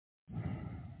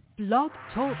Blog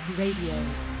Talk Radio.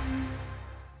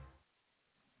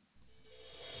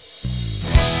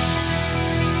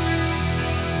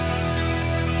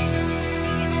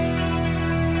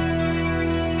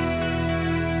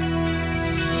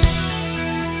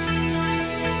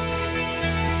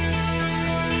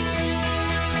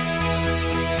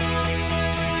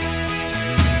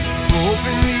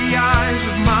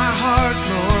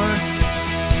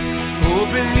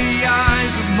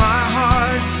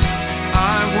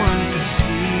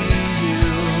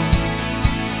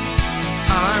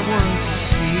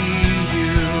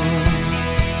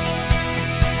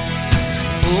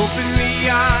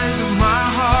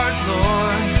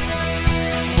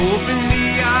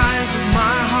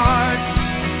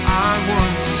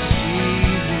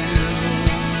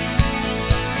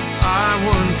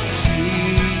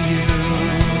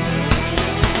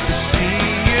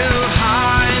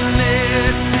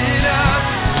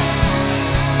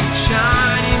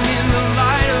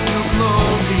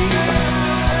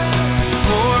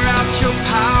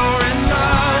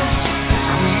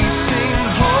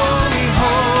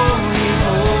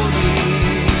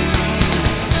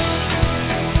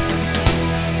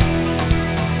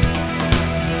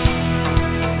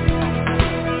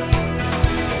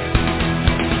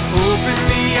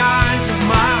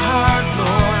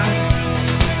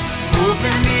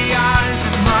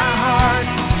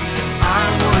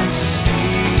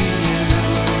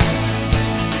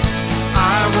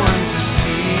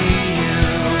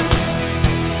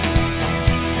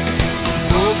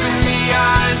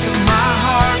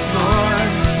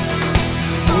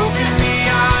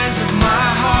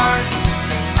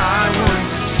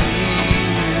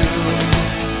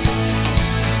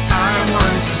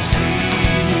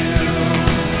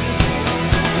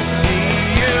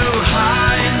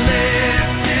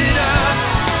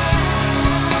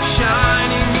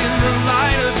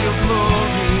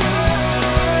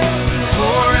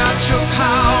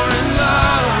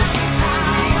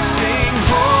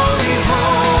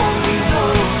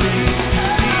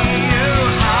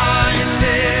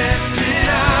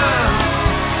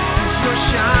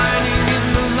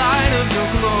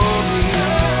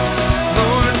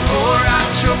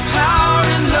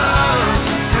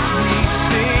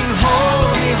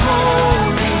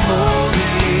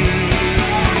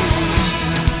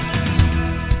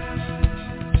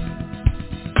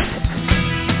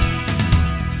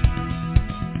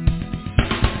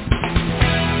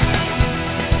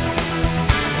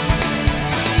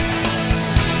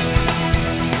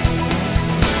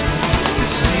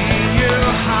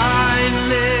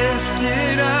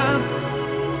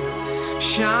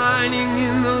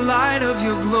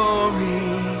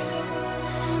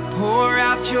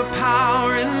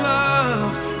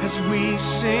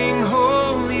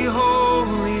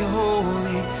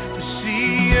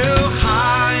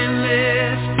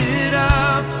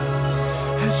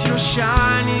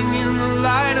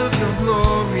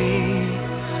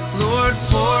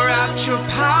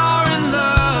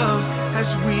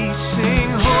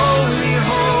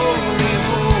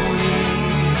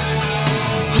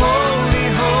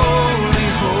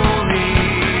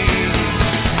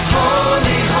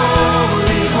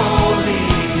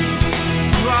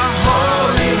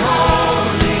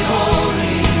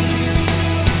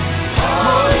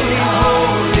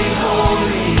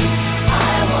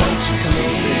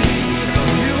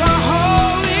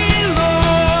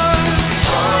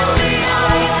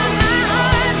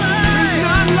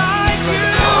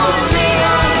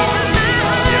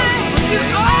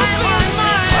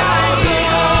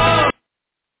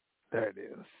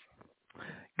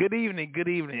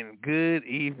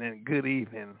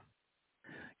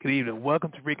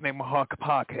 Welcome to Reconnect My Heart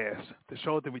podcast, the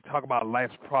show that we talk about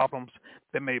life's problems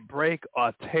that may break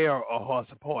or tear our hearts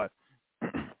apart.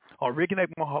 On Reconnect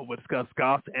My Heart, we'll discuss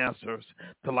God's answers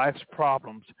to life's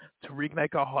problems to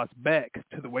reconnect our hearts back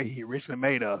to the way He originally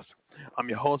made us. I'm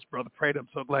your host, Brother Prater. I'm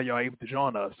so glad you're able to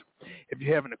join us. If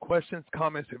you have any questions,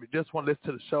 comments, if you just want to listen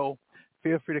to the show,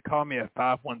 feel free to call me at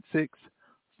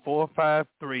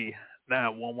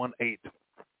 516-453-9118.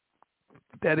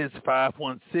 That is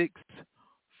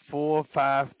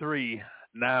 516-453-9118.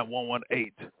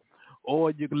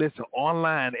 Or you can listen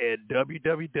online at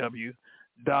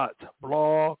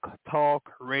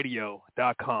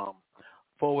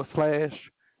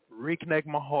www.blogtalkradio.com/Reconnect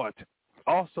My Heart.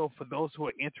 Also, for those who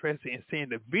are interested in seeing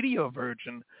the video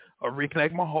version of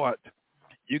Reconnect My Heart,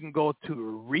 you can go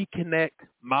to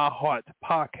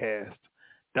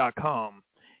reconnectmyheartpodcast.com,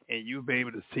 and you'll be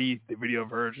able to see the video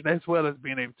version as well as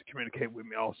being able to communicate with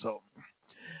me also.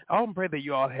 I hope and pray that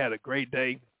you all had a great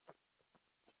day.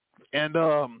 And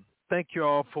thank you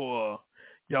all for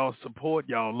y'all's support,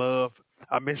 y'all love.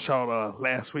 I mentioned y'all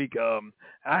last week.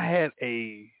 I had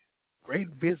a great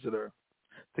visitor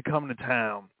to come to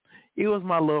town. It was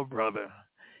my little brother,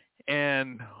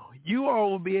 and you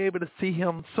all will be able to see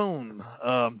him soon.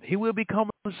 He will be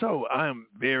coming on the show. I am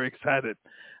very excited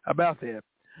about that.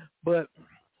 But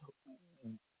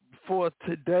for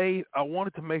today, I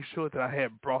wanted to make sure that I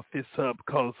had brought this up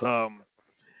because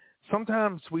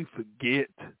sometimes we forget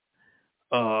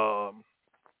um,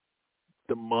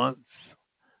 the months,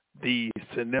 the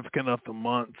significance of the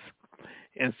months.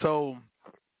 And so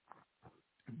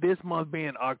this month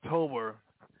being October,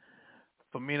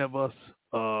 for many of us,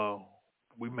 uh,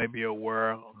 we may be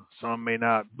aware, some may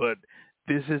not, but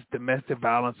this is Domestic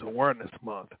Violence Awareness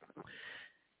Month.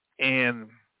 And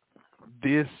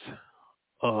this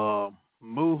uh,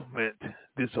 movement,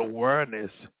 this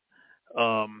awareness,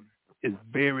 um, is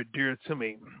very dear to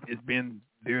me. It's been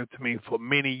dear to me for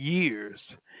many years.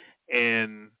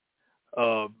 And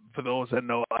for those that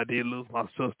know, I did lose my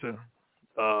sister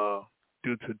uh,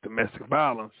 due to domestic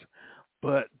violence.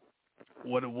 But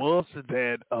what it was is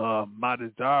that my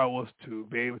desire was to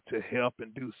be able to help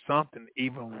and do something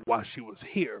even while she was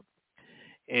here.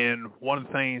 And one of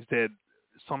the things that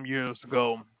some years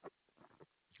ago,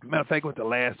 matter of fact, it was the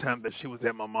last time that she was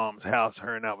at my mom's house,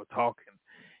 her and I were talking,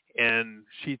 and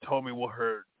she told me what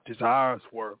her desires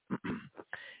were.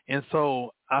 And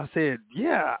so I said,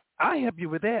 yeah, I help you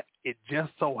with that. It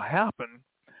just so happened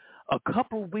a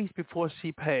couple of weeks before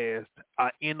she passed, I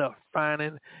ended up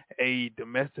finding a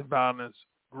domestic violence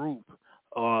group.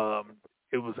 Um,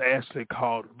 it was actually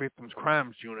called Victims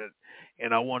Crimes Unit,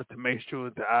 and I wanted to make sure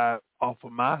that I offer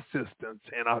my assistance,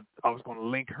 and I was going to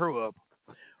link her up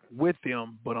with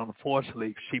them, but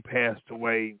unfortunately, she passed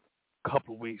away a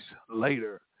couple of weeks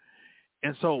later.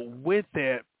 And so with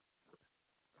that,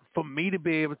 for me to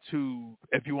be able to,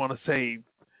 if you want to say,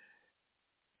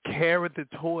 carry the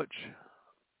torch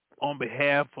on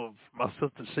behalf of my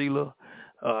sister Sheila,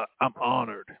 I'm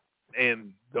honored.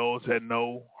 And those that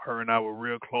know her and I were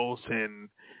real close, and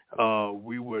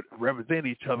we would represent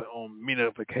each other on many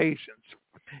occasions.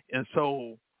 And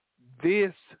so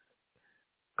this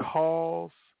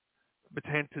cause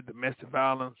pertaining to domestic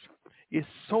violence is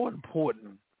so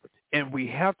important, and we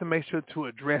have to make sure to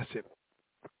address it.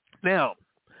 Now,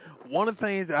 one of the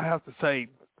things I have to say,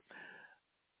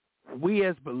 we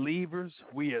as believers,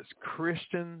 we as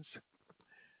Christians,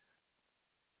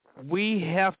 we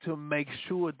have to make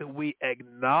sure that we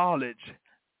acknowledge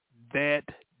that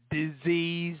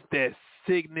disease, that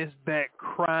sickness, that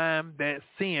crime, that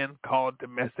sin called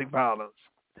domestic violence.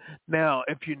 Now,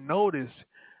 if you notice,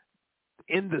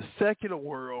 in the secular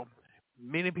world,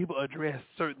 many people address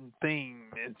certain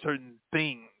things and certain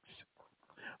things,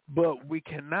 but we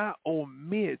cannot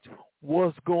omit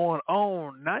what's going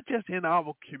on, not just in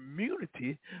our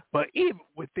community, but even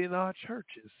within our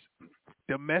churches.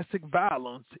 Domestic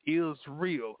violence is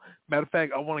real. Matter of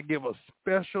fact, I want to give a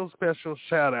special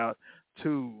shout out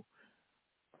to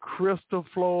Crystal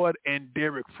Floyd and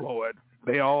Derek Floyd.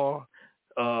 They are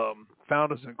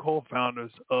founders and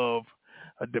co-founders of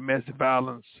Domestic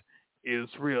Violence is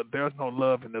Real. There's no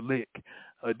love in the lick.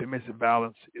 Domestic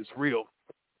violence is real.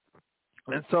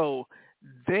 And so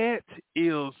that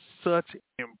is such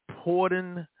an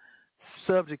important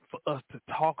subject for us to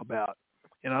talk about.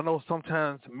 And I know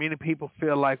sometimes many people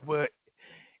feel like, well,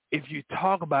 if you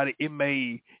talk about it, it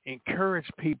may encourage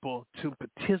people to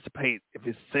participate, if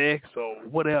it's sex or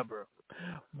whatever.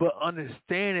 But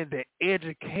understanding that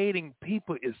educating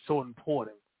people is so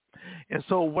important. And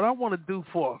so what I want to do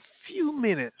for a few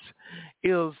minutes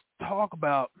is talk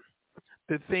about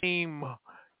the theme,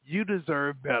 you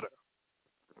deserve better.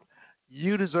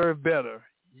 You deserve better.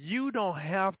 You don't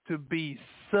have to be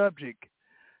subject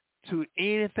to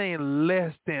anything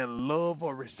less than love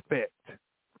or respect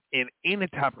in any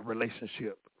type of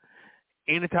relationship.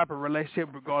 Any type of relationship,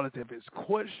 regardless if it's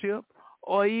courtship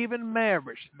or even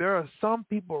marriage. There are some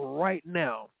people right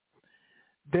now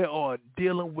that are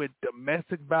dealing with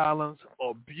domestic violence,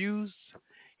 abuse,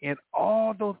 and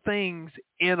all those things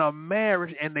in a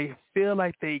marriage, and they feel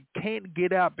like they can't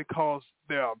get out because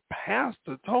their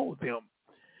pastor told them,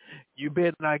 you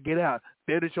better not get out.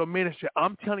 That is your ministry.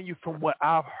 I'm telling you from what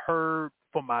I've heard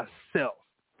for myself.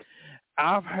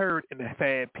 I've heard and have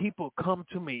had people come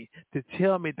to me to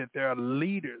tell me that their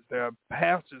leaders, their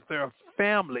pastors, their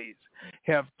families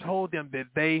have told them that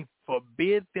they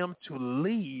forbid them to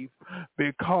leave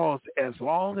because as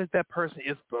long as that person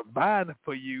is providing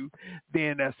for you,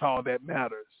 then that's all that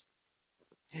matters.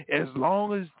 As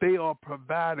long as they are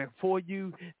providing for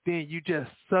you, then you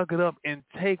just suck it up and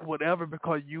take whatever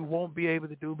because you won't be able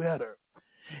to do better.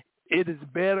 It is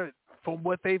better from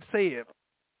what they've said.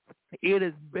 It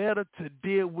is better to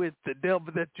deal with the devil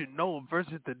that you know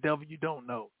versus the devil you don't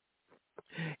know.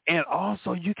 And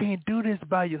also, you can't do this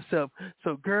by yourself.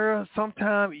 So, girl,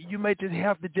 sometimes you may just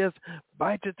have to just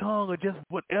bite your tongue or just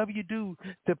whatever you do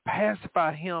to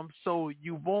pacify him so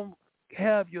you won't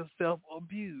have yourself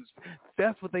abused.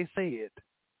 That's what they said.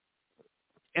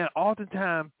 And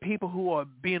oftentimes, people who are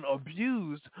being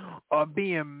abused are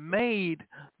being made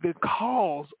the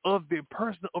cause of the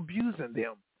person abusing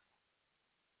them.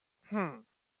 Hmm.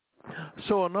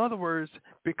 So in other words,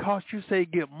 because you say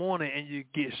good morning and you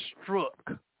get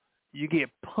struck, you get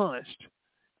punched,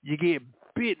 you get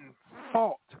bitten,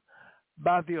 fought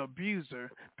by the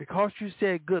abuser, because you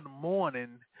said good morning,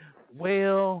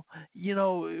 well,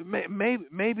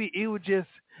 maybe it was just,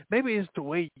 maybe it's the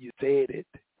way you said it.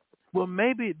 Well,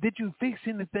 maybe did you fix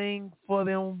anything for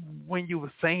them when you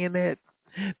were saying that?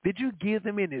 Did you give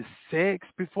them any sex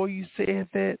before you said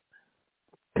that?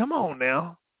 Come on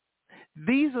now.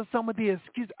 These are some of the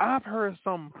excuses. I've heard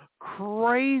some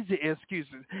crazy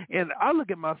excuses. And I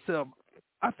look at myself,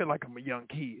 I feel like I'm a young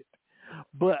kid.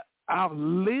 But I've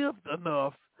lived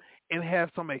enough and have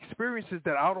some experiences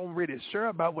that I don't really share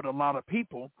about with a lot of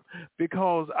people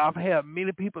because I've had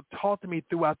many people talk to me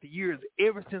throughout the years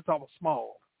ever since I was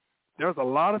small. There's a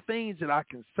lot of things that I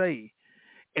can say.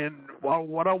 And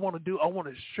what I want to do, I want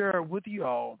to share with you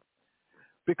all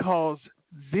because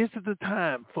this is the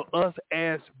time for us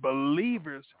as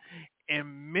believers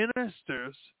and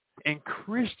ministers and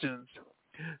Christians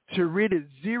to really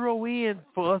zero in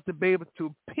for us to be able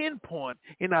to pinpoint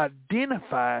and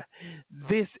identify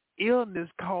this illness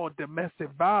called domestic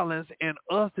violence and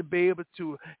us to be able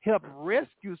to help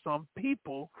rescue some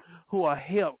people who are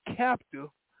held captive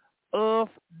of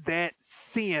that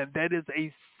sin. That is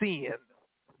a sin.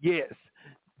 Yes,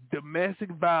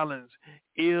 domestic violence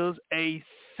is a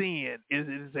sin. It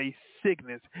is a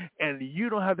sickness, and you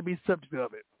don't have to be subject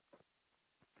of it.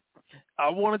 I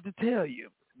wanted to tell you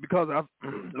because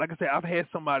like I said, I've had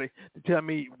somebody to tell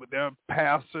me their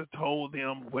pastor told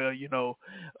them, well,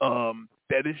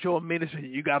 that is your ministry.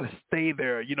 You got to stay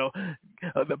there.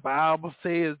 The Bible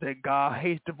says that God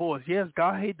hates divorce. Yes,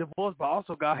 God hates divorce, but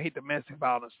also God hates domestic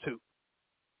violence too.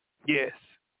 Yes.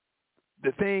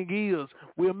 The thing is,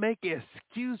 we'll make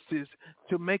excuses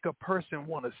to make a person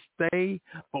want to stay.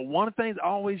 But one of the things I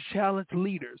always challenge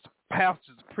leaders,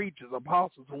 pastors, preachers,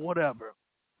 apostles, or whatever.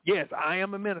 Yes, I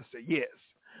am a minister, yes.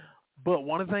 But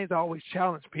one of the things I always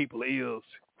challenge people is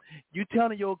you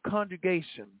telling your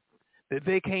congregation that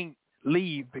they can't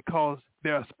leave because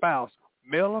their spouse,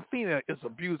 male or female, is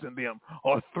abusing them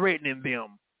or threatening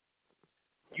them.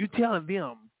 You telling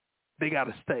them they got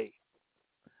to stay.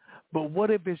 But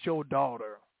what if it's your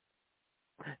daughter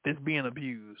that's being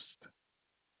abused?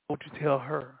 Won't you tell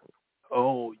her,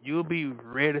 oh, you'll be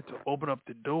ready to open up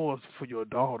the doors for your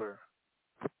daughter,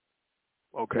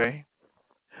 okay?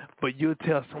 But you'll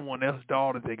tell someone else's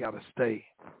daughter they got to stay.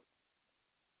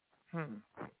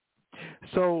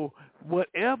 So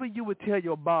whatever you would tell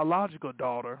your biological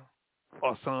daughter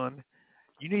or son,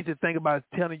 you need to think about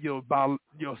telling your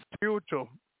spiritual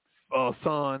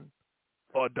son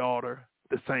or daughter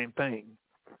the same thing.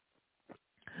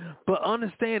 But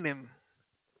understanding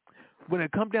when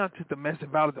it comes down to domestic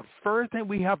violence, the first thing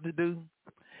we have to do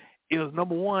is,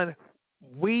 number one,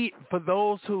 for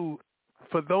those who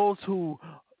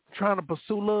trying to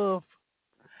pursue love,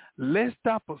 let's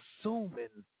stop assuming.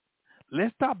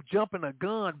 Let's stop jumping a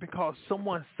gun because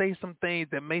someone say some things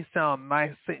that may sound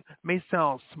nice, may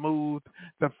sound smooth.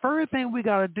 The first thing we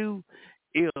got to do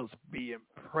is be in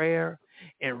prayer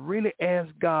and really ask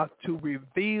God to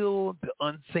reveal the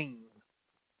unseen.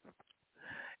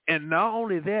 And not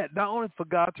only that, not only for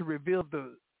God to reveal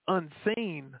the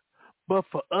unseen, but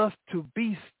for us to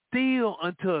be still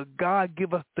until God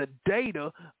give us the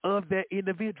data of that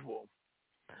individual.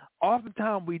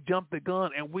 Oftentimes we jump the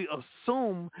gun and we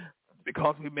assume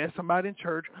because we met somebody in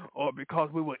church or because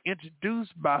we were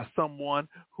introduced by someone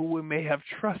who we may have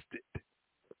trusted.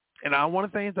 And one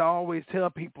of the things I always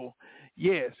tell people,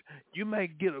 yes, you may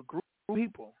get a group of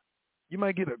people. You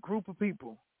might get a group of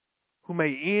people who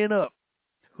may end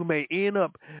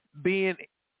up being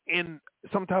in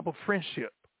some type of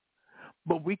friendship.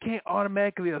 But we can't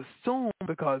automatically assume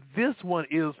because this one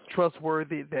is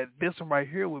trustworthy that this one right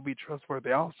here will be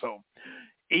trustworthy also.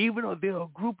 Even though there are a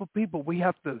group of people, we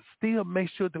have to still make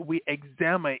sure that we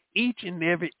examine each and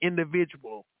every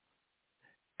individual,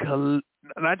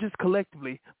 not just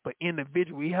collectively, but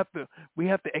individually. We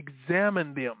have to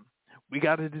examine them. We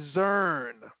got to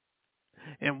discern.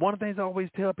 And one of the things I always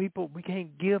tell people, we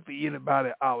can't give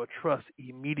anybody our trust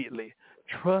immediately.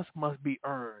 Trust must be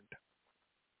earned.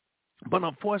 But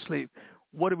unfortunately,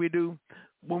 what do?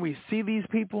 When we see these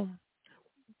people,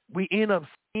 we end up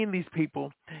seeing these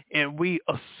people and we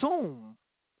assume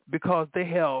because they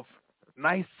have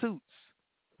nice suits,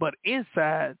 but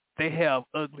inside they have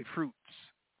ugly fruits.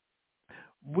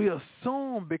 We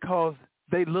assume because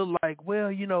they look like, well,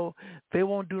 they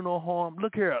won't do no harm.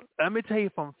 Look here, let me tell you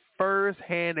from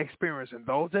first-hand experience, and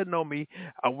those that know me,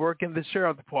 I work in the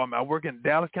sheriff department. I work in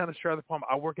Dallas County Sheriff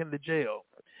Department. I work in the jail.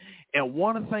 And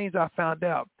one of the things I found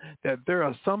out that there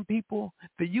are some people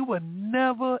that you would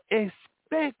never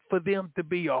expect for them to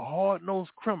be a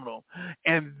hard-nosed criminal.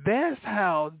 And that's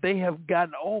how they have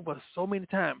gotten over so many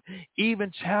times.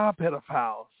 Even child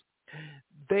pedophiles.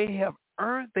 They have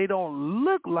earned, they don't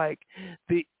look like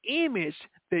the image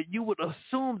that you would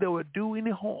assume they would do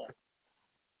any harm.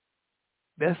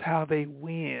 That's how they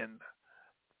win.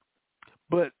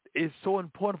 But it's so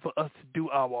important for us to do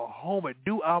our homework,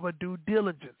 do our due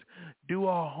diligence, do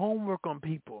our homework on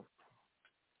people.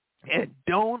 And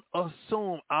don't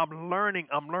assume I'm learning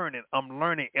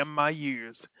in my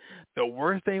years. The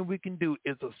worst thing we can do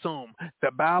is assume.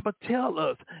 The Bible tells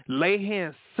us, lay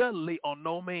hands suddenly on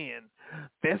no man.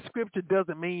 That scripture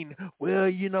doesn't mean, well,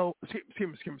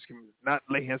 excuse me, not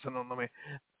lay hands on no man.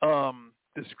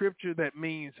 The scripture that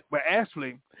means, well,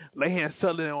 actually, lay hands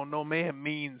suddenly on no man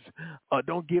means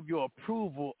don't give your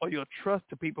approval or your trust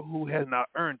to people who has not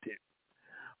earned it.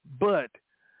 But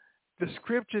the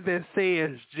scripture that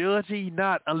says, judge ye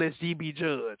not unless ye be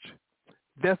judged.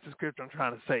 That's the scripture I'm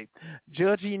trying to say.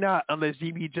 Judge ye not unless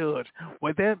ye be judged.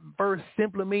 What that verse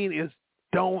simply means is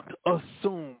don't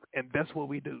assume, and that's what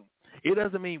we do. It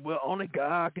doesn't mean, well, only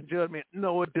God can judge me.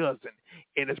 No, it doesn't.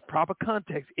 In its proper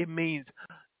context, it means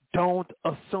don't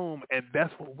assume, and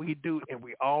that's what we do, and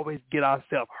we always get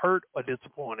ourselves hurt or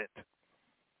disappointed.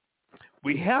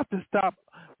 We have to stop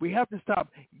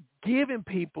giving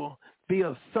people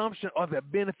the assumption or the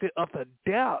benefit of the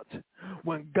doubt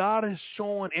when God is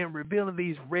showing and revealing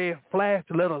these red flags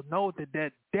to let us know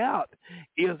that doubt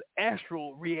is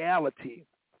actual reality.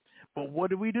 But what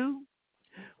do?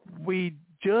 We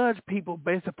judge people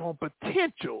based upon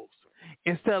potentials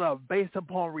instead of based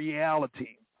upon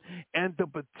reality. And the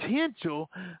potential,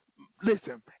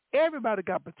 listen, everybody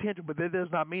got potential, but that does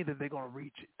not mean that they're going to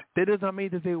reach it. That does not mean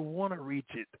that they want to reach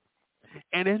it.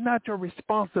 And it's not your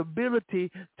responsibility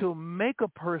to make a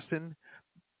person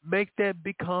make that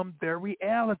become their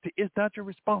reality. It's not your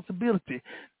responsibility.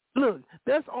 Look,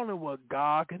 that's only what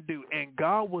God can do, and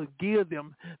God will give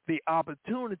them the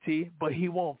opportunity, but he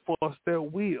won't force their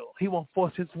will. He won't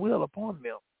force his will upon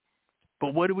them.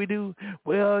 But what do?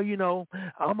 Well, I'm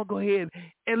going to go ahead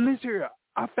and listen here.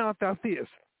 I found out this.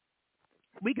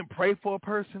 We can pray for a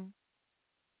person.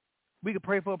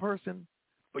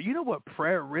 But you know what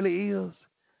prayer really is?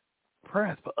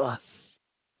 Prayer is for us.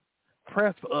 Prayer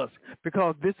is for us.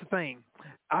 Because this is the thing.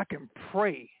 I can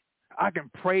pray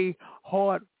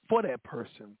hard for that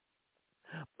person.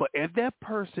 But if that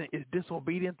person is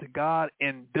disobedient to God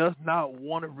and does not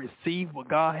want to receive what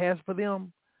God has for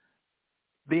them,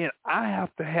 then I have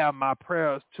to have my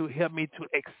prayers to help me to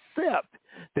accept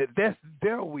that that's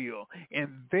their will, and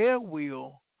their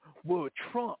will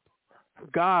trump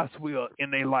God's will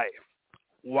in their life.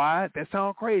 Why? That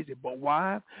sounds crazy, but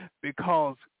why?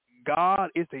 Because God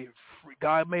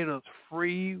made us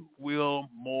free will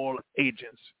moral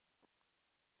agents.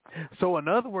 So in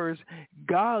other words,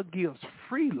 God gives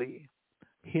freely.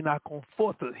 He's not going to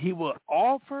force us. He will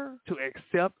offer to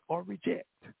accept or reject.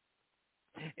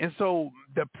 And so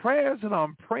the prayers that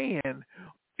I'm praying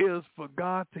is for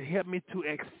God to help me to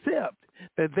accept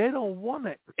that they don't want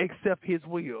to accept his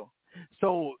will.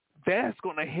 So that's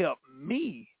going to help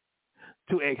me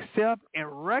to accept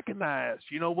and recognize,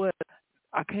 you know what,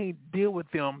 I can't deal with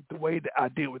them the way that I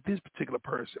deal with this particular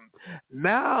person.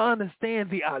 Now I understand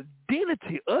the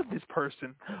identity of this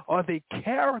person or the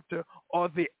character or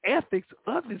the ethics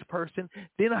of this person,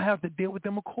 then I have to deal with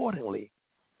them accordingly.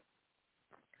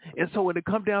 And so when it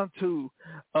comes down to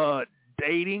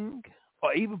dating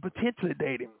or even potentially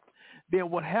dating, then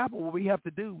what we have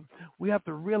to do, we have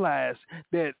to realize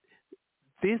that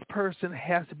this person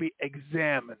has to be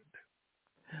examined.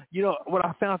 You know, what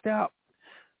I found out,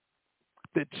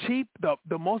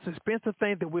 the most expensive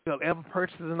thing that we'll ever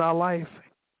purchase in our life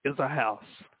is a house.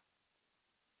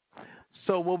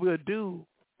 So what we'll do,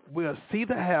 we'll see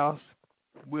the house,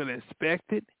 we'll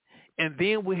inspect it, and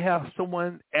then we have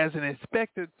someone as an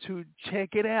inspector to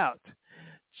check it out.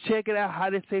 Check it out, how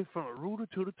they say, from a rooter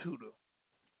to the tutor.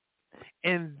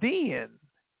 And then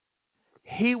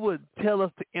he would tell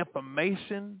us the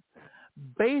information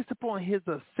based upon his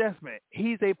assessment.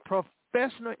 He's a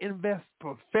professional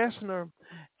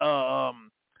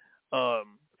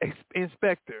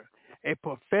inspector, a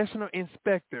professional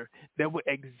inspector that would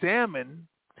examine,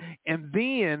 and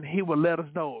then he would let us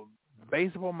know,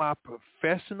 based upon my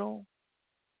professional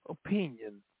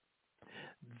opinion,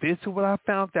 this is what I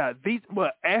found out.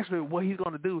 Actually, what he's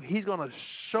going to do, he's going to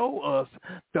show us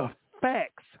the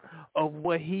facts of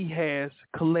what he has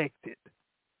collected.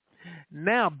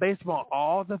 Now, based upon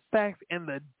all the facts and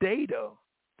the data,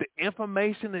 the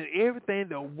information and everything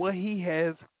that what he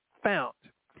has found,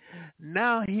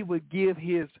 now he would give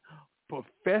his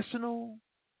professional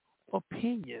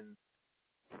opinion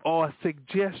or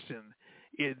suggestion.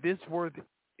 Is this worth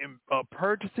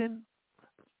purchasing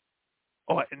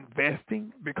or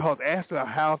investing? Because actually a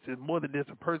house is more than just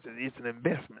a purchase, it's an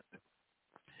investment.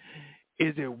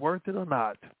 Is it worth it or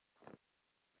not?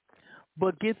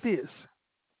 But get this.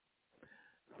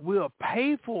 We'll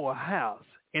pay for a house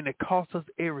and it costs us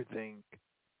everything.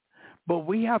 But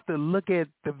we have to look at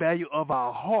the value of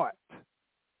our heart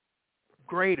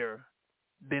greater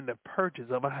than the purchase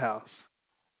of a house.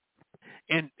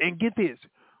 And get this,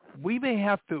 we may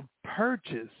have to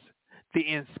purchase the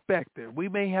inspector. We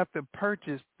may have to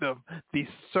purchase the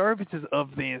services of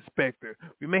the inspector.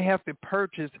 We may have to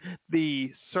purchase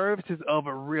the services of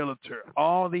a realtor,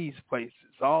 all these places,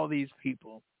 all these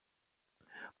people.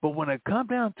 But when it comes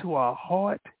down to our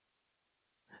heart,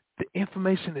 the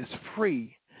information is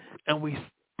free, and we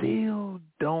still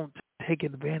don't take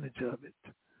advantage of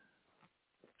it.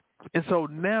 And so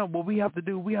now what we have to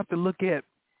do, we have to look at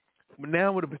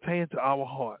now when it pertains to our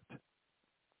heart.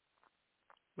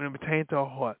 When it pertains to our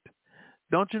heart.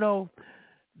 Don't you know,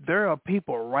 there are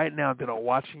people right now that are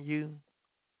watching you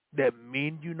that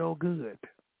mean you no good.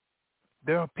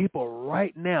 There are people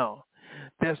right now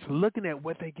that's looking at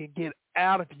what they can get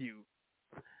out of you,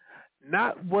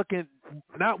 not what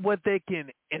they can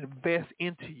invest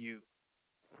into you,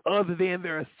 other than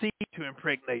they're a seed to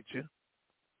impregnate you.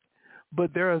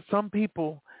 But there are some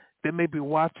people that may be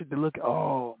watching to look,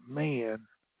 oh man,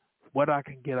 what I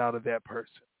can get out of that person,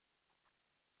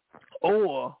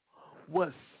 or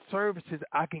what services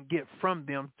I can get from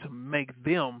them to make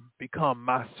them become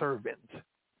my servant.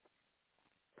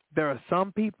 There are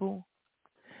some people,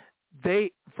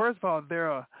 first of all,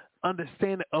 their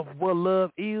understanding of what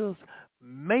love is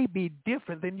may be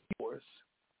different than yours.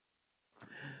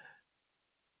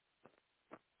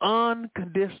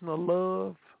 Unconditional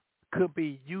love could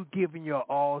be you giving your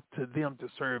all to them to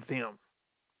serve them.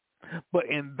 But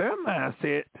in their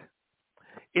mindset,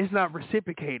 it's not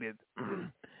reciprocated.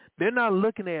 They're not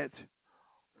looking at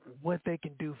what they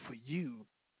can do for you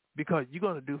because you're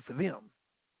going to do for them.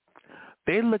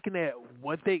 They're looking at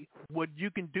what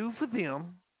you can do for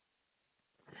them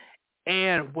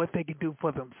and what they can do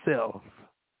for themselves.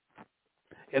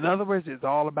 In other words, it's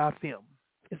all about them.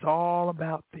 It's all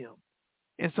about them.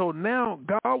 And so now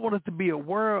God wants us to be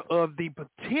aware of the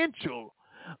potential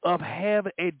of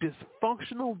having a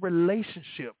dysfunctional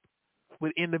relationship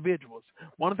with individuals.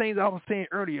 One of the things I was saying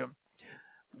earlier,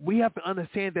 we have to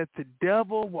understand that the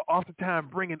devil will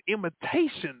oftentimes bring an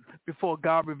imitation before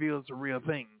God reveals the real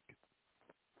thing.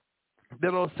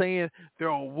 That old saying,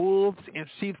 there are wolves in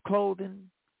sheep's clothing.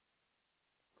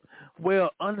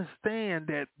 Well, understand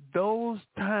that those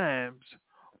times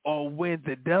are when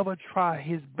the devil tries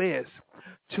his best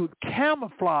to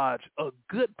camouflage a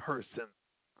good person,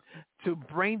 to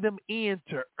bring them in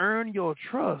to earn your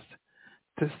trust,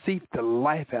 to seek the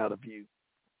life out of you.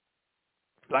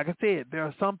 Like I said, there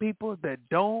are some people that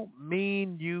don't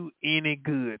mean you any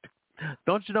good.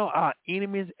 Don't you know our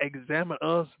enemies examine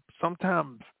us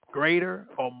sometimes greater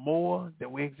or more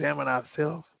than we examine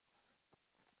ourselves?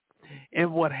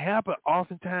 And what happened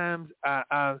oftentimes,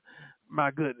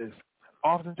 my goodness,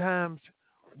 oftentimes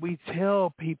we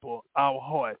tell people our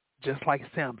heart, just like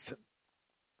Samson.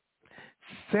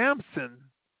 Samson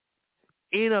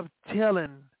ended up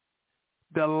telling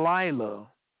Delilah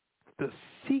the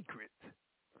secret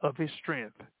of his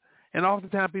strength. And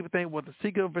oftentimes people think, well, the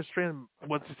secret of his strength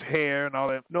was his hair and all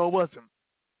that. No, it wasn't.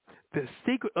 The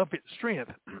secret of his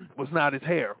strength was not his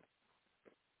hair.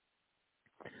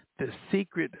 The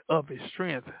secret of his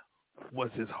strength was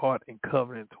his heart and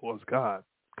covenant towards God,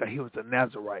 because he was a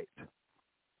Nazarite.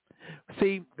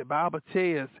 See, the Bible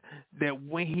says that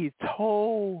when he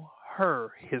told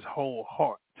her his whole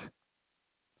heart,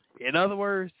 in other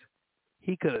words,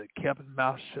 he could have kept his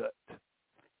mouth shut.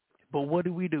 But what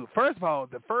do we do? First of all,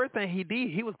 the first thing he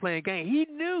did, he was playing game. He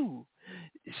knew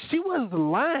she wasn't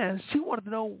lying. She wanted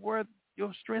to know where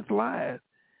your strength lies.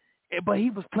 But he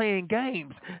was playing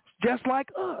games, just like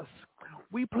us.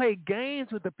 We play games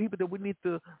with the people that we need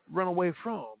to run away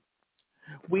from.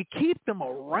 We keep them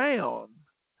around,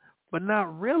 but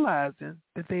not realizing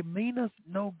that they mean us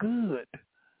no good.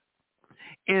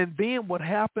 And then what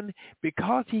happened,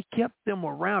 because he kept them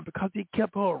around, because he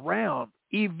kept her around,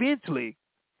 eventually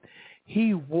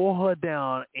he wore her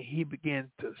down and he began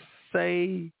to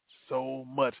say so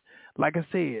much. Like I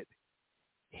said,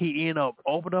 he ended up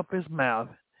opening up his mouth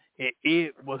and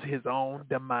it was his own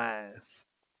demise.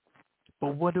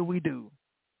 But what do? We do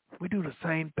the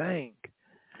same thing.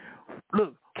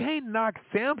 Look, can't knock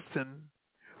Samson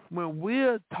when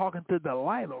we're talking to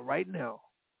Delilah right now.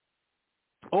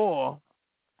 Or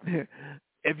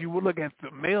if you would look at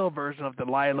the male version of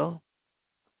Delilah,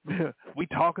 we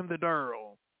talking to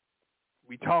Daryl.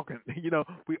 We talking,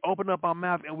 we open up our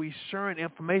mouth and we sharing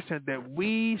information that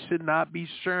we should not be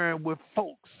sharing with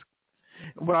folks.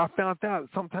 What I found out,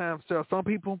 sometimes there are some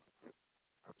people,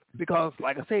 because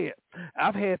like I said,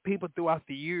 I've had people throughout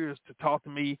the years to talk to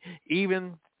me,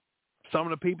 even some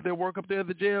of the people that work up there at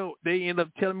the jail, they end up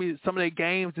telling me some of their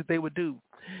games that they would do.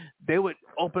 They would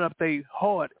open up their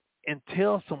heart and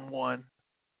tell someone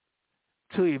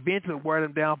to eventually wear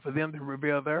them down for them to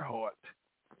reveal their heart.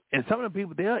 And some of the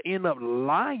people, they'll end up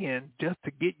lying just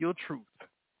to get your truth.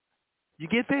 You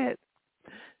get that?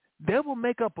 They will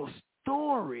make up a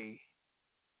story.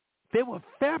 They will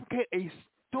fabricate a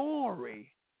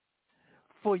story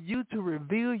for you to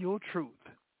reveal your truth.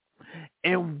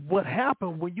 And what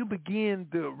happened when you begin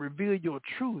to reveal your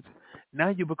truth, now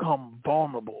you become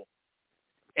vulnerable.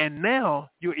 And now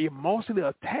you're emotionally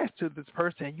attached to this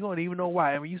person and you don't even know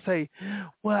why. And when you say,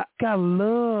 well, I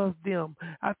love them,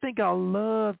 I think I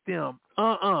love them.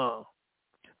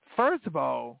 First of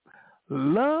all,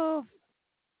 love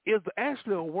is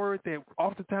actually a word that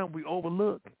oftentimes we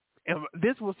overlook. And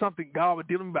this was something God was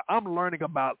dealing with. I'm learning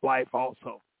about life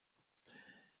also.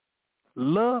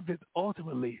 Love is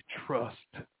ultimately trust.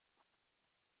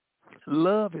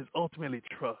 Love is ultimately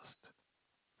trust.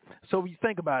 So when you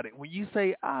think about it, when you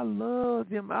say, I love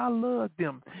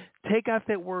them, take out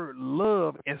that word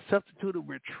love and substitute it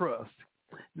with trust.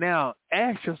 Now,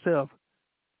 ask yourself,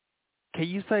 can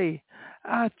you say,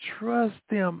 I trust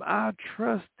them, I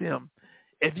trust them?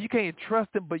 If you can't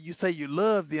trust them, but you say you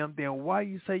love them, then why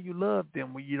you say you love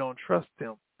them when you don't trust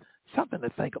them? Something to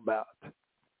think about.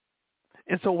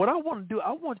 And so what I want to do,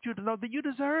 I want you to know that you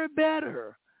deserve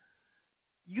better.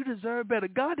 You deserve better.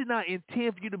 God did not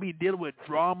intend for you to be dealing with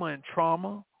drama and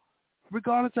trauma,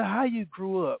 regardless of how you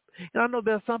grew up. And I know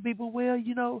there's some people, well,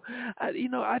 that's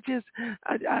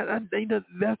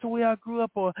the way I grew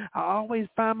up, or I always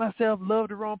find myself love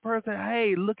the wrong person.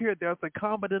 Hey, look here, there's a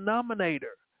common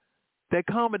denominator. That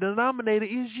common denominator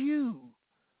is you.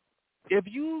 If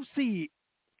you see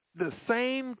the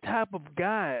same type of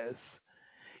guys,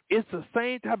 it's the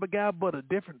same type of guy but a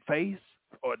different face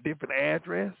or a different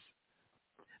address,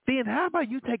 then how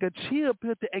about you take a chill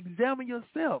pill to examine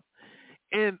yourself?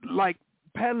 And like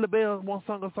Patti LaBelle once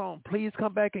sung a song, Please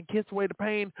Come Back and Kiss Away the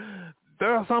Pain.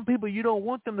 There are some people you don't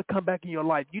want them to come back in your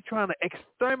life. You're trying to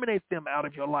exterminate them out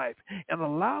of your life and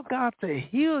allow God to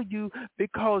heal you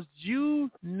because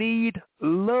you need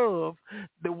love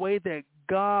the way that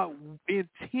God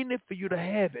intended for you to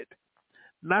have it.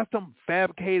 Not some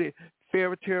fabricated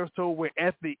fairy tale story where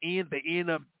at the end they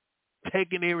end up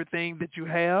taking everything that you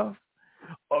have,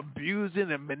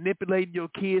 abusing and manipulating your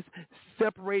kids,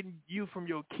 separating you from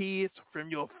your kids, from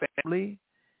your family,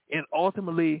 and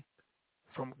ultimately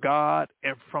from God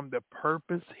and from the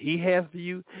purpose He has for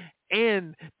you,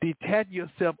 and detaching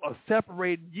yourself or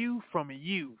separating you from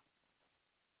you.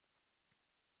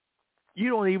 You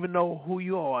don't even know who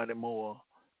you are anymore.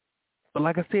 But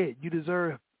like I said, you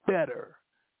deserve better.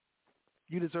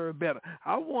 You deserve better.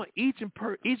 I want each and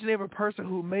every person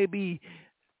who may be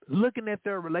looking at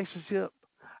their relationship,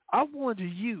 I want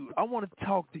to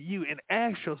talk to you and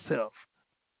ask yourself,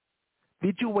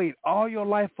 did you wait all your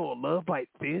life for a love like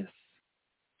this?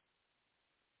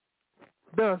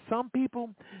 There are some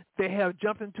people that have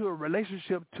jumped into a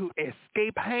relationship to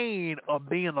escape pain of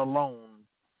being alone.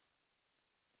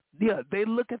 Yeah, they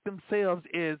look at themselves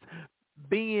as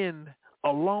being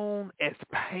alone as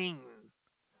pain.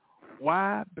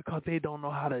 Why? Because they don't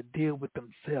know how to deal with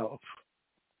themselves.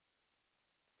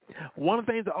 One of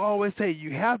the things I always say,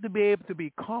 you have to be able to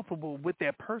be comfortable with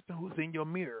that person who's in your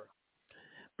mirror.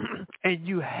 And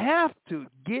you have to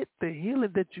get the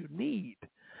healing that you need.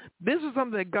 This is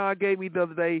something that God gave me the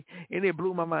other day, and it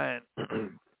blew my mind.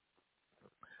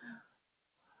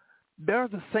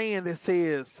 There's a saying that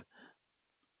says,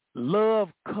 love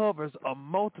covers a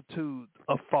multitude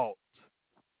of faults.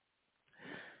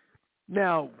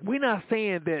 Now, we're not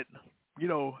saying that,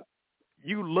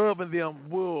 you loving them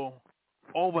will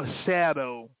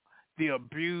overshadow the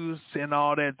abuse and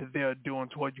all that they're doing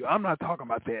toward you. I'm not talking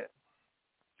about that.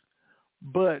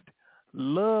 But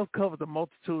Love covers a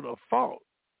multitude of fault.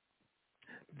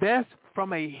 That's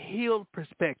from a healed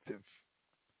perspective.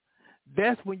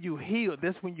 That's when you heal.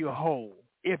 That's when you're whole.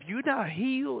 If you're not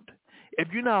healed, if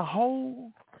you're not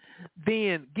whole,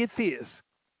 then get this.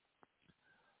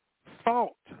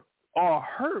 Fault or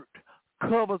hurt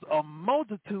covers a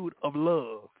multitude of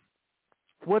love.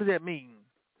 What does that mean?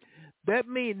 That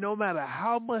means no matter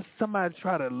how much somebody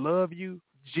try to love you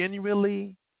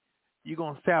genuinely, you're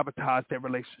going to sabotage that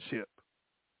relationship.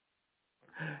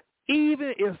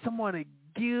 Even if someone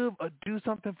give or do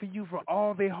something for you for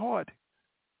all their heart,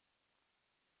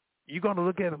 you're going to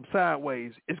look at them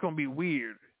sideways. It's going to be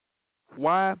weird.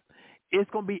 Why? It's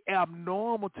going to be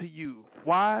abnormal to you.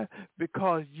 Why?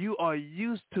 Because you are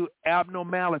used to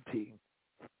abnormality.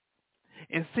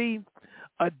 And see,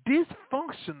 a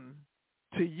dysfunction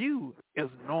to you is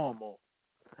normal.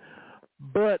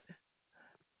 But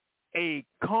a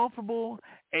comfortable,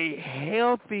 a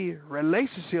healthy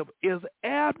relationship is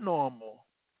abnormal.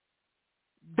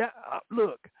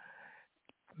 Look,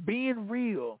 being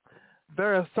real,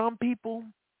 there are some people,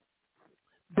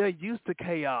 they're used to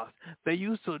chaos. They're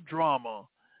used to drama.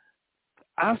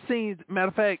 I've seen, matter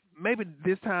of fact, maybe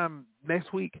this time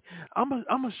next week, I'm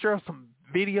gonna share some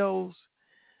videos.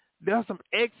 There are some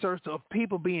excerpts of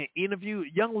people being interviewed,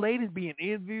 young ladies being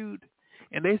interviewed,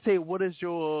 and they say, what is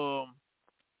your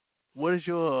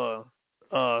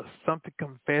something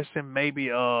confession, maybe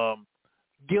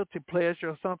guilty pleasure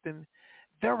or something?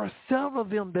 There are several of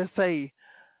them that say,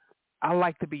 I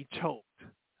like to be choked.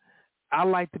 I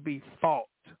like to be fought.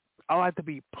 I like to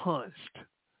be punched.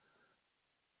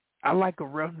 I like a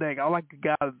rough neck. I like a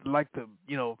guy that like to,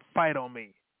 fight on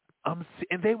me.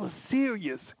 And they were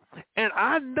serious. And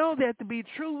I know that to be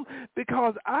true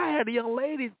because I had a young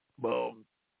lady. Well,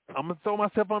 I'm going to throw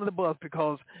myself under the bus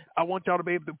because I want y'all to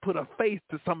be able to put a face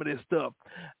to some of this stuff.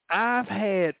 I've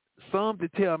had some to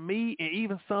tell me and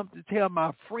even some to tell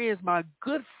my friends, my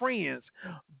good friends,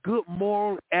 good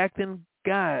moral acting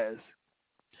guys.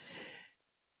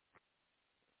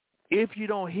 If you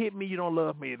don't hit me, you don't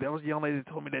love me. That was a young lady that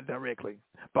told me that directly.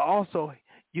 But also,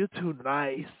 you're too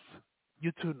nice.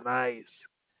 You're too nice.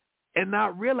 And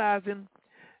not realizing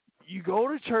you go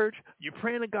to church, you're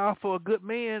praying to God for a good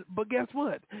man, but guess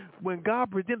what? When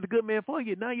God presents a good man for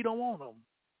you, now you don't want him.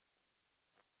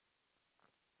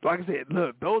 Like I said,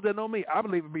 look, those that know me, I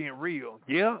believe in being real.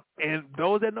 Yeah, and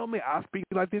those that know me, I speak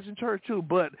like this in church too,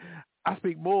 but I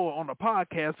speak more on the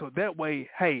podcast, so that way,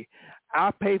 hey, I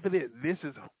pay for this. This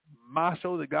is my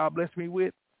show that God blessed me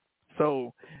with.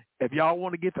 So if y'all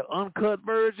want to get the uncut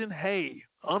version, hey,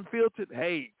 unfiltered,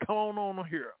 hey, come on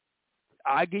here.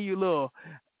 I give you a little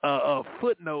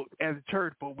footnote as a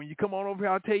church, but when you come on over here,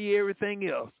 I'll tell you everything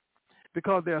else.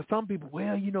 Because there are some people, we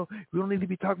don't need to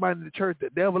be talking about it in the church. The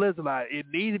devil is a lie. It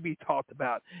needs to be talked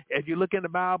about. If you look in the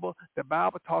Bible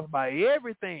talks about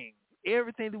everything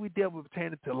that we deal with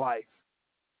pertaining to life.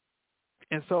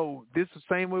 And so this is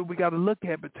the same way we got to look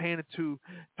at pertaining to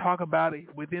talk about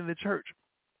it within the church.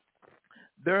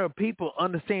 There are people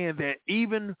understand that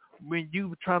even when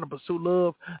you trying to pursue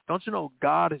love, don't you know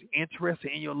God is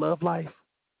interested in your love life?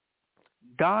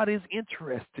 God is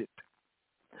interested.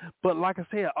 But like I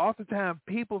said, oftentimes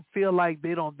people feel like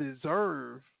they don't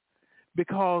deserve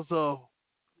because of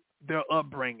their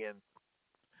upbringing.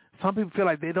 Some people feel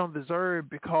like they don't deserve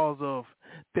because of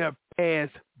their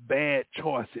past bad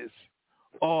choices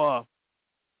or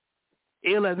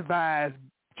ill-advised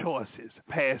choices,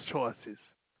 past choices,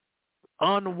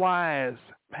 unwise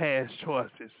past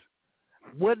choices,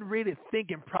 wasn't really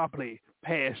thinking properly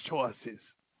past choices.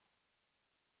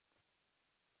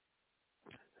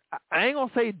 I ain't going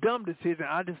to say dumb decision.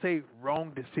 I just say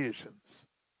wrong decisions.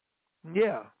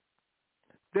 Yeah.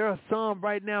 There are some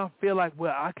right now feel like,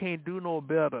 well, I can't do no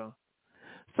better.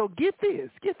 So get this.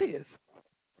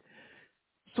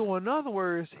 So in other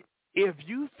words, if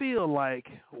you feel like,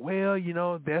 well,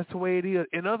 that's the way it is.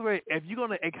 In other words, if you're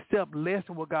going to accept less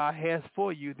than what God has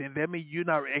for you, then that means you're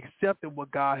not accepting what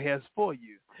God has for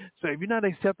you. So if you're not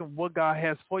accepting what God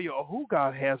has for you or who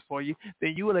God has for you,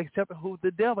 then you will accept who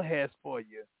the devil has for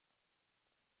you.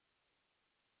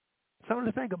 Something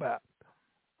to think about.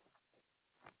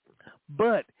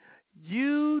 But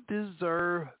you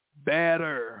deserve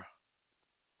better.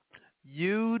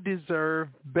 You deserve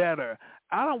better.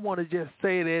 I don't want to just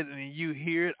say that and you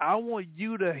hear it. I want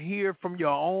you to hear from your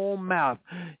own mouth.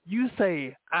 You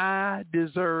say, I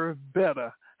deserve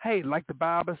better. Hey, like the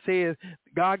Bible says,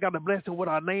 God got a blessing with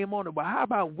our name on it. But how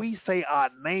about we say our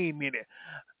name in it?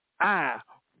 I,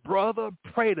 Brother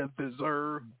Prater,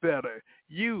 deserve better.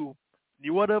 You,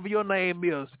 whatever your name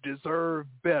is, deserve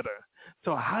better.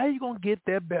 So how are you going to get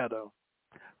that better?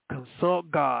 Consult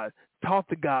God. talk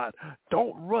to God.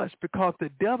 Don't rush, because the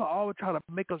devil always try to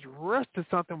make us rush to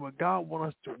something when God wants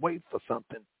us to wait for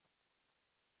something.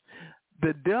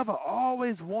 The devil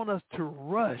always wants us to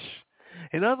rush.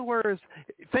 In other words,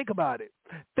 think about it.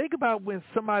 Think about when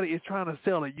somebody is trying to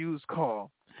sell a used car.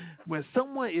 When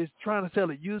someone is trying to sell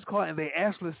a used car and they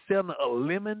actually selling a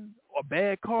lemon or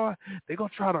bad car, they're going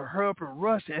to try to hurry up and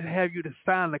rush and have you to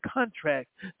sign the contract.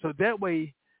 So that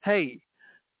way, hey,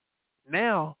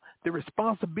 now the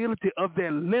responsibility of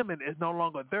that lemon is no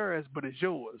longer theirs, but it's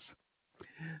yours.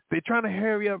 They're trying to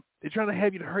hurry up. They're trying to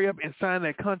have you to hurry up and sign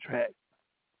that contract.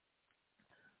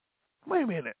 Wait a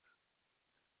minute.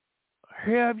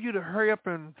 Have you to hurry up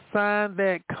and sign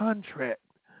that contract.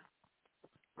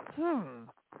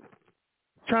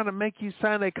 Trying to make you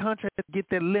sign that contract to get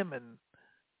that lemon.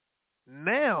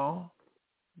 Now,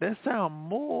 that sounds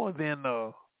more than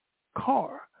a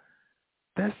car.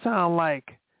 That sounds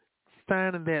like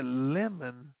signing that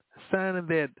lemon, signing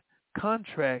that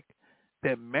contract,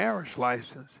 that marriage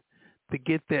license to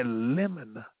get that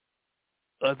lemon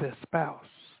of their spouse.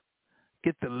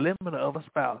 Get the lemon of a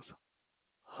spouse,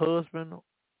 husband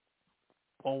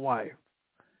or wife.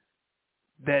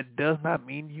 That does not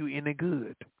mean you any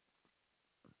good.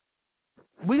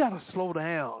 We got to slow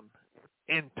down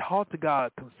and talk to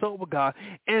God, consult with God,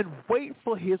 and wait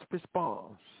for his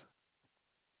response.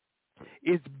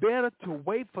 It's better to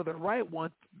wait for the right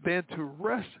one than to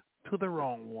rush to the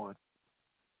wrong one.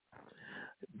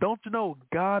 Don't you know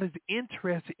God is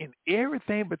interested in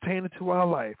everything pertaining to our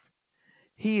life?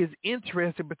 He is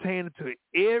interested pertaining to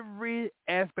every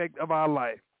aspect of our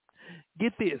life.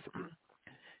 Get this.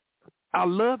 I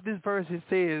love this verse. It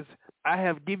says, I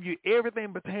have given you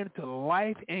everything pertaining to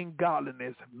life and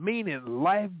godliness, meaning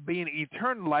life being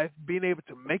eternal life, being able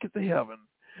to make it to heaven.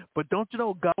 But don't you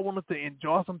know God wants us to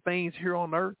enjoy some things here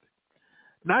on earth?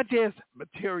 Not just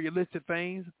materialistic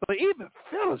things, but even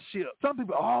fellowship. Some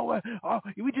people,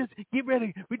 we just get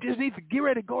ready. We just need to get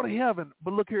ready to go to heaven.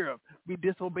 But look here, we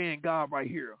disobeying God right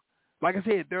here. Like I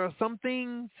said, there are some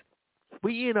things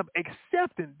we end up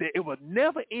accepting that it was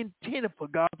never intended for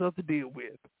God to deal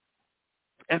with.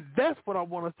 And that's what I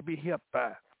want us to be helped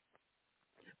by.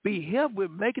 Be helped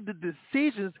with making the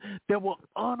decisions that will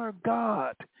honor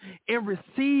God and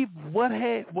receive what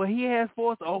he has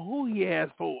for us or who he has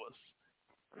for us.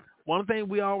 One thing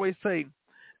we always say,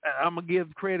 I'm going to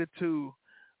give credit to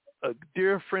a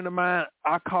dear friend of mine.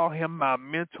 I call him my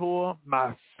mentor,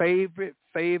 my favorite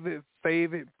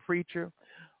preacher.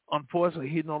 Unfortunately,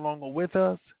 he's no longer with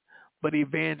us, but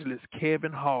Evangelist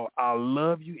Kevin Hall, I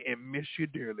love you and miss you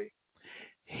dearly.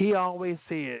 He always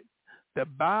said, the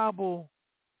Bible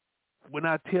will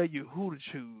not tell you who to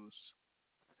choose,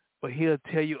 but he'll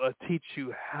tell you or teach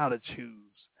you how to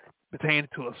choose pertaining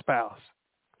to a spouse.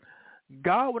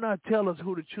 God will not tell us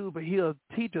who to choose, but he'll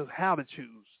teach us how to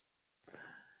choose.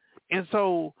 And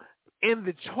so in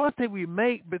the choice that we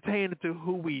make pertaining to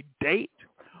who we date,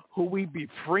 who we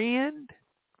befriend,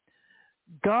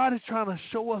 God is trying to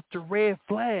show us the red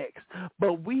flags,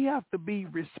 but we have to be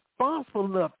responsible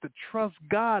enough to trust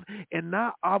God and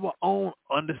not our own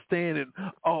understanding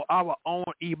or our own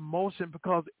emotion,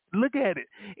 because look at it.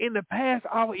 In the past,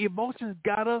 our emotions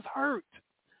got us hurt.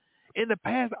 In the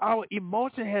past, our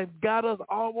emotion has got us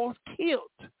almost killed.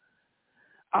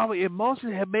 Our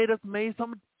emotions have made us make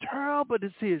some terrible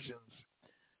decisions.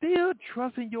 Still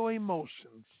trusting your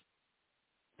emotions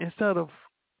instead of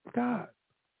God.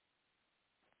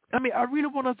 I mean, I really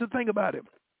want us to think about it.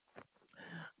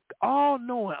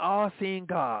 All-knowing, all-seeing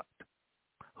God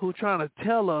who's trying to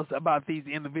tell us about these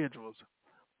individuals,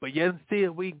 but yet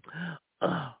still we,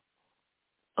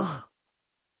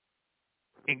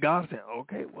 and God said,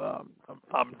 okay, well,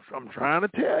 I'm trying to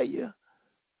tell you.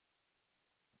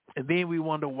 And then we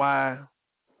wonder why,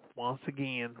 once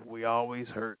again, we always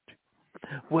hurt.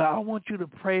 Well, I want you to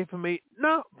pray for me.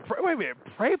 No, wait a minute.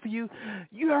 Pray for you.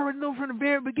 You already know from the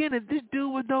very beginning this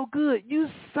dude was no good. You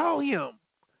saw him.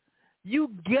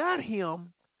 You got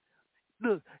him.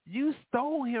 Look, you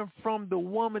stole him from the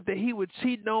woman that he was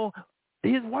cheating on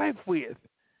his wife with.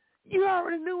 You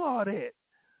already knew all that.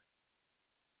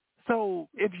 So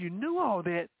if you knew all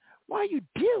that, why you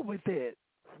deal with that?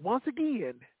 Once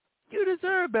again, you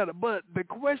deserve better. But the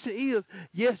question is,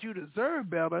 yes, you deserve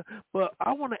better, but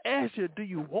I want to ask you, do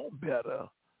you want better?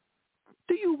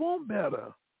 Do you want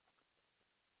better?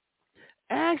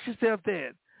 Ask yourself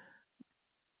that.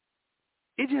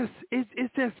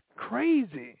 It's just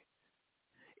crazy.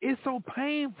 It's so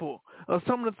painful of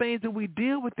some of the things that we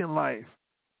deal with in life.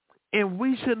 And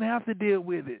we shouldn't have to deal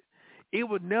with it. It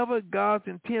was never God's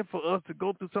intent for us to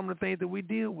go through some of the things that we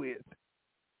deal with.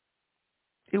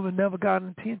 It was never God's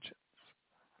intention.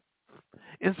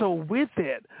 And so with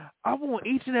that, I want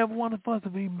each and every one of us to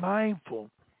be mindful.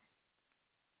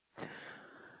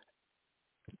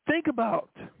 Think about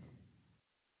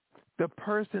the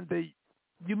person that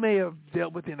you may have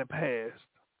dealt with in the past.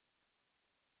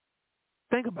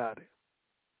 Think about it.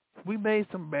 We made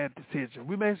some bad decisions.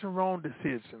 We made some wrong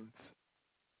decisions.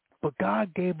 But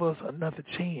God gave us another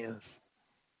chance.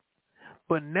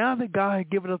 But now that God has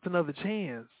given us another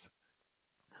chance,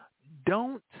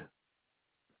 don't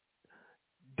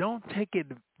take it,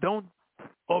 don't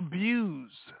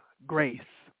abuse grace.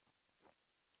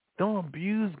 Don't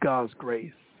abuse God's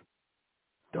grace.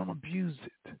 Don't abuse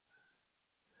it.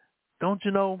 Don't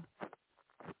you know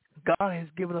God has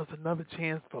given us another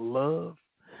chance for love?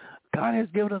 God has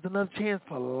given us another chance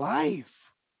for life.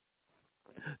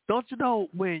 Don't you know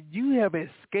when you have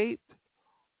escaped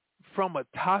from a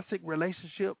toxic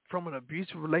relationship, from an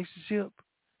abusive relationship,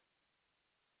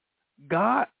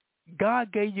 God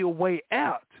gave you a way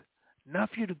out, not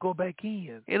for you to go back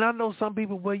in. And I know some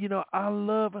people, well, I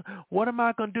love her. What am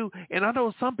I going to do? And I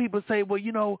know some people say, well,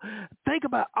 think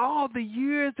about all the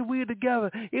years that we were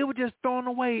together. It was just thrown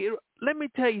away. Let me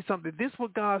tell you something. This is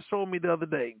what God showed me the other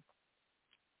day.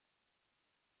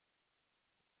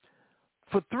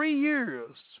 For 3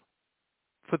 years,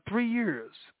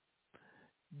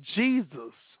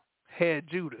 Jesus had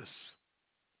Judas.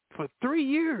 For 3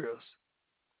 years,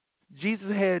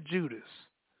 Jesus had Judas.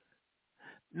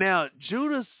 Now,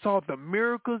 Judas saw the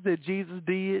miracles that Jesus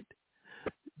did.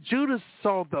 Judas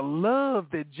saw the love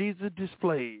that Jesus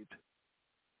displayed.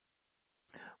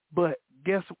 But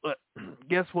guess what?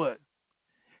 Guess what?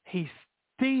 He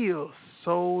still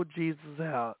sold Jesus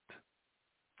out.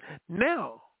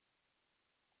 Now,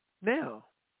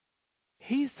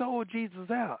 he sold Jesus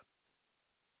out.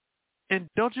 And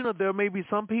don't you know there may be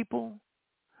some people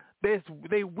they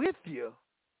with you.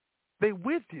 They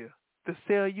with you to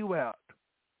sell you out.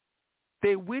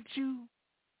 They with you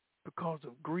because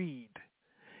of greed.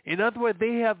 In other words,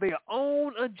 they have their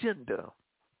own agenda.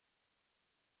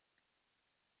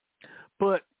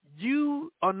 But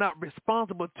you are not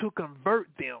responsible to convert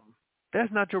them.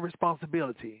 That's not your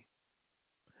responsibility.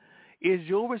 It's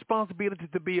your responsibility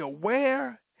to be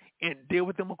aware and deal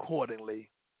with them accordingly.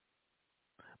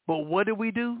 But what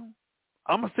do?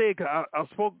 I'm gonna say it because I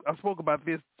spoke about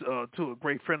this to a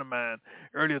great friend of mine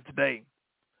earlier today.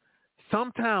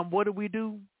 Sometimes what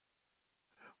do?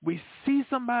 We see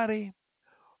somebody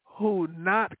who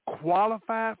not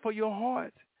qualified for your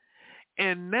heart,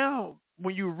 and now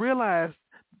when you realize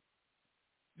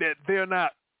that they're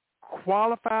not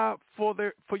qualified for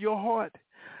your heart,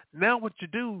 now what you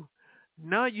do?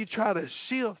 Now you try to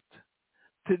shift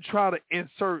to try to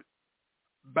insert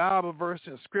Bible verses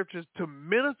and scriptures to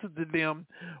minister to them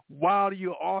while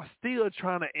you are still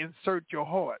trying to insert your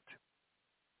heart.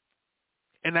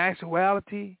 In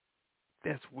actuality,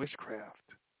 that's witchcraft.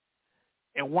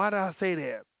 And why do I say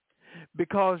that?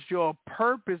 Because your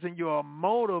purpose and your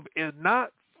motive is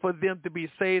not for them to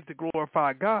be saved to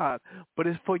glorify God, but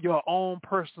it's for your own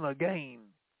personal gain.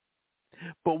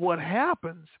 But what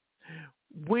happens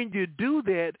when you do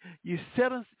that, you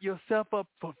set yourself up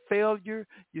for failure.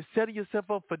 You set yourself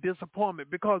up for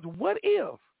disappointment. Because what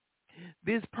if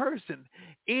this person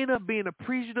end up being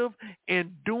appreciative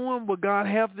and doing what God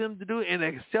has them to do and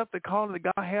accept the calling that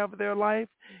God has for their life,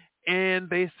 and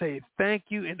they say thank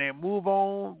you and they move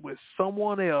on with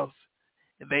someone else,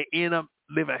 and they end up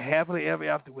living happily ever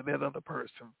after with that other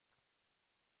person?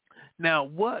 Now,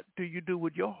 what do you do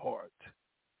with your heart?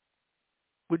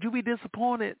 Would you be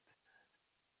disappointed?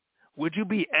 Would you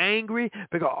be angry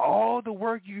because all the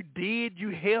work you did,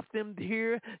 you helped them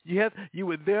here, you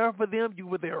were there for them, you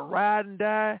were their ride and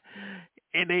die,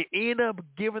 and they end up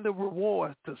giving the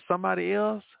rewards to somebody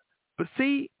else? But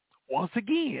see, once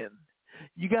again,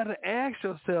 you got to ask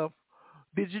yourself,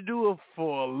 did you do it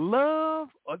for love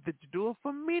or did you do it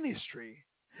for ministry?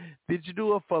 Did you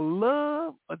do it for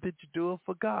love or did you do it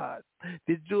for God?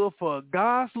 Did you do it for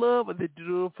God's love or did you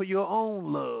do it for your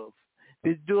own love?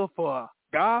 Did you do it for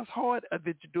God's heart or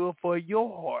did you do it for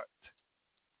your heart?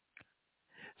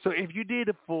 So if you did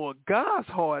it for God's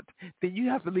heart, then you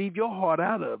have to leave your heart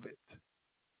out of it.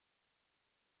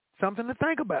 Something to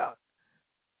think about.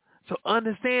 So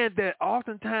understand that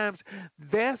oftentimes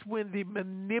that's when the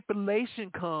manipulation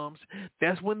comes.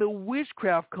 That's when the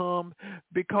witchcraft comes,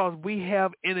 because we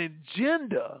have an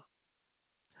agenda.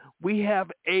 We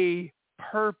have a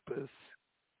purpose.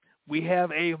 We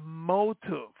have a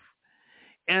motive.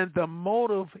 And the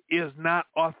motive is not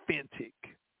authentic.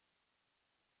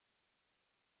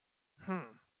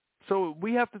 So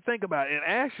we have to think about it and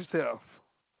ask yourself,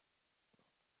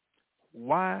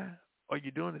 why are you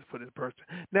doing this for this person?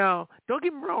 Now, don't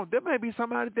get me wrong. There may be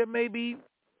somebody that may be,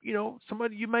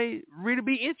 somebody you may really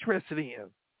be interested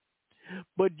in.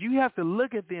 But you have to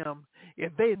look at them.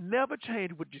 If they never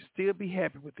change, would you still be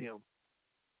happy with them?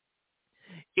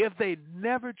 If they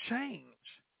never change,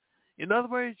 in other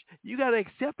words, you got to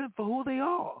accept them for who they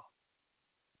are.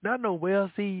 Not no,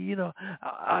 well, see,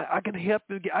 I can help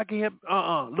them. I can help.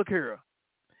 Look here.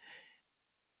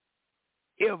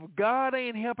 If God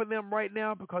ain't helping them right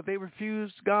now because they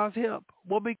refuse God's help,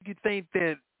 what makes you think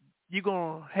that you're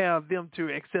going to have them to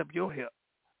accept your help?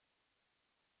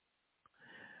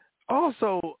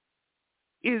 Also,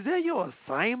 is that your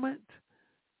assignment?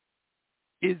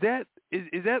 Is that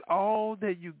all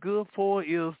that you're good for,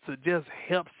 is to just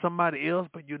help somebody else,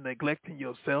 but you're neglecting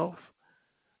yourself?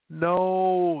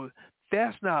 No,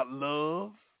 that's not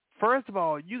love. First of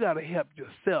all, you got to help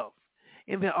yourself.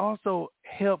 And then also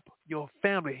help your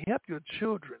family, help your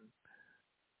children.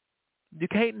 You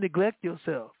can't neglect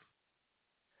yourself.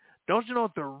 Don't you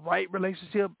know the right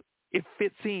relationship, it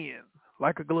fits in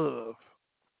like a glove.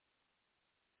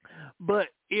 But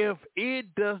if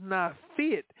it does not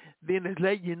fit, then it's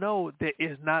letting you know that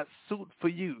it's not suited for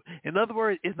you. In other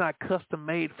words, it's not custom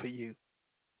made for you.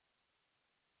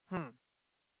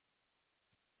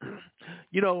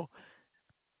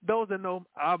 Those that know,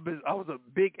 I was a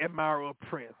big admirer of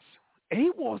Prince. He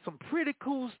wore some pretty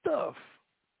cool stuff.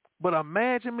 But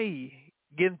imagine me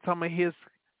getting some of his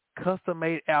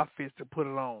custom-made outfits to put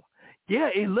it on. Yeah,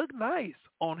 it looked nice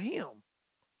on him.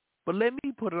 But let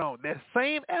me put it on. That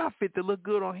same outfit that looked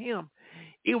good on him,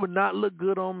 it would not look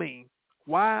good on me.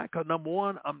 Why? Because number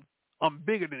one, I'm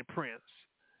bigger than Prince.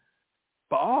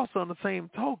 But also on the same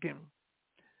token,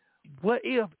 what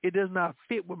if it does not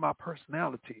fit with my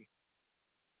personality?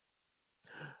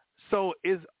 So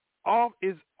it's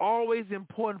always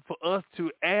important for us to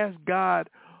ask God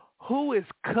who is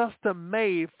custom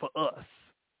made for us.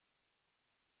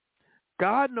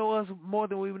 God knows us more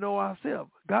than we know ourselves.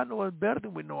 God knows us better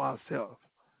than we know ourselves.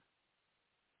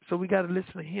 So we got to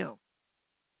listen to him.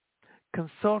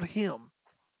 Consult him.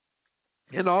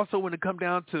 And also when it comes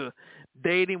down to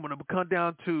dating, when it comes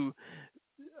down to,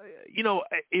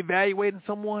 evaluating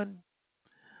someone,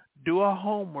 do our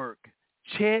homework.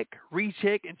 Check,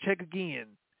 recheck, and check again.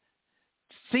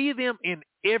 See them in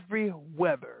every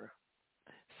weather.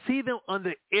 See them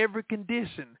under every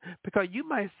condition, because you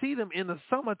might see them in the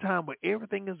summertime where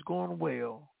everything is going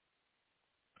well.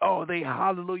 Oh, they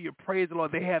hallelujah, praise the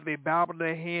Lord. They have their Bible in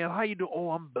their hand. How you doing?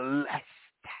 Oh, I'm blessed.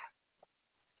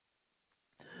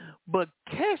 But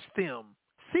catch them,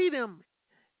 see them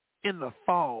in the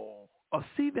fall or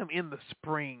see them in the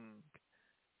spring.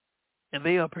 And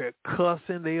they up here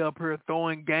cussing, they up here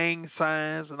throwing gang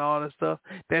signs and all that stuff.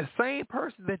 That same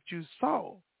person that you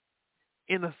saw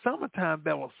in the summertime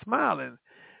that was smiling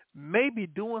may be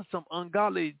doing some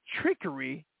ungodly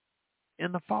trickery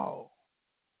in the fall.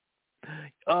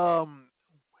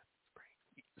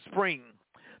 Spring.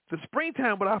 The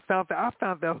springtime, what I found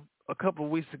that a couple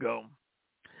of weeks ago.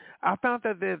 I found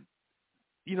that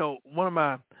one of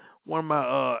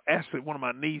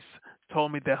my niece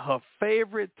told me that her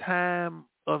favorite time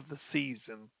of the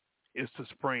season is the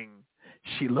spring.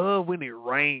 She loved when it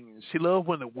rains. She loved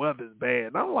when the weather's bad.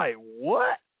 And I'm like,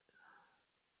 what?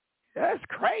 That's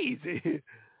crazy.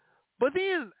 But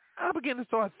then I began to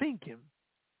start thinking,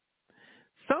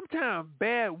 sometimes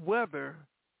bad weather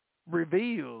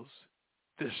reveals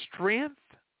the strength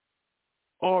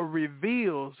or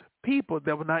reveals people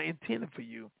that were not intended for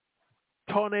you.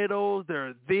 Tornadoes,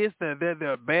 they're this,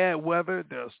 they're bad weather,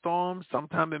 there are storms,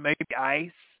 sometimes it may be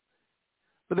ice.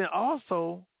 But then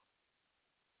also,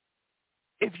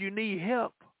 if you need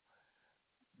help,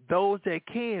 those that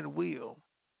can will.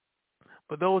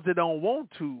 But those that don't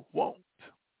want to, won't.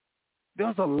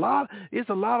 It's a lot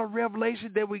of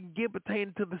revelation that we can get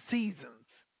pertaining to the seasons.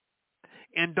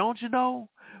 And don't you know,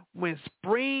 when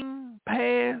spring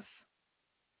passes,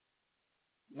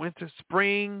 winter,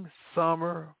 spring,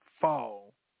 summer,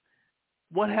 fall,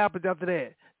 what happens after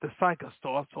that? The cycle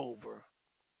starts over.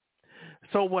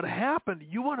 So what happened,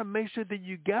 you want to make sure that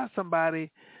you got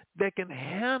somebody that can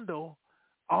handle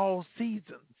all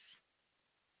seasons,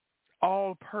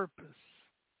 all purpose,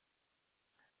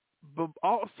 but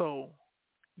also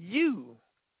you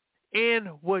and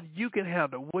what you can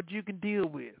handle, what you can deal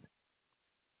with.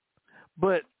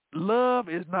 But love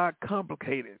is not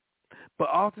complicated. But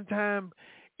oftentimes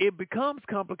it becomes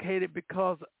complicated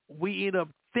because we end up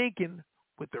thinking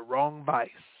with the wrong vice.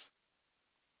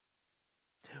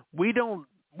 We don't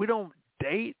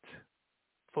date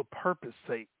for purpose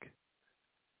sake.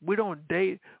 We don't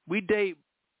date. We date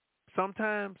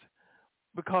sometimes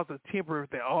because of temporary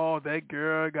thing. Oh, that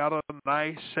girl got a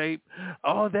nice shape.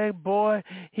 Oh, that boy,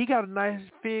 he got a nice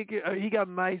figure. Or he got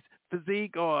a nice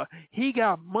physique. Or he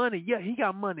got money. Yeah, he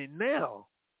got money now.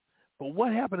 But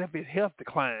what happened if his health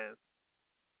declines?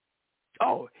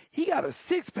 Oh, he got a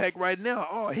six-pack right now.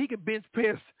 Oh, he can bench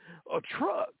press a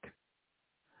truck.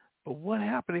 But what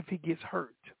happened if he gets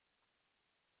hurt?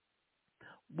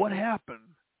 What happened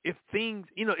if things,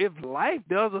 if life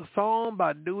does a song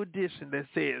by New Edition that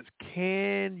says,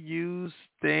 "Can you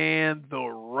stand the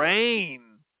rain?"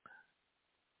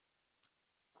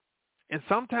 And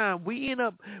sometimes we end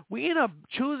up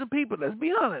choosing people. Let's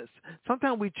be honest.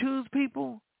 Sometimes we choose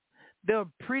people. They're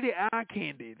pretty eye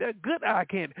candy. They're good eye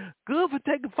candy, good for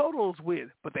taking photos with,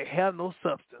 but they have no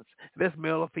substance. That's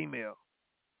male or female.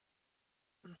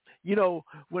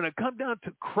 When it comes down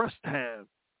to crunch time,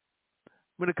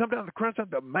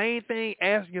 the main thing,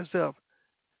 asking yourself,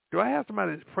 do I have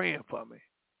somebody that's praying for me?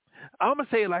 I'm gonna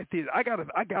say it like this. I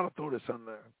gotta throw this on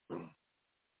there.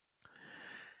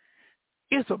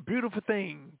 It's a beautiful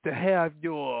thing to have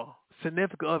your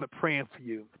significant other praying for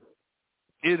you.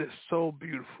 It is so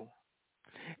beautiful.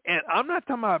 And I'm not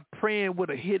talking about praying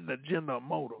with a hidden agenda or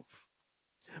motive,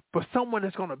 but someone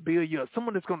that's gonna build you up,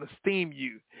 someone that's gonna esteem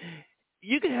you.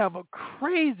 You can have a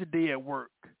crazy day at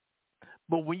work,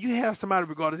 but when you have somebody,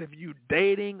 regardless if you're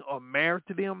dating or married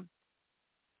to them,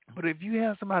 but if you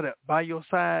have somebody by your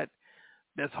side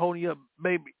that's holding you up,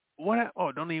 baby,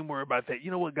 don't even worry about that.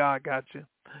 You know what? God got you.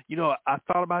 I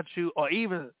thought about you, or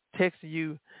even texting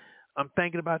you, I'm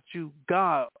thinking about you.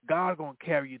 God gonna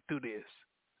carry you through this.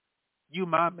 You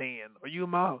my man, or you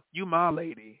my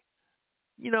lady.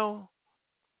 You know,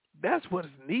 that's what's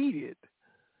needed.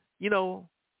 You know,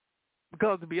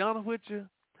 because to be honest with you,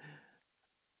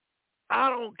 I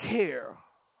don't care.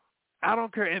 I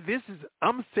don't care. And this is,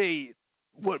 I'm saying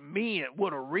what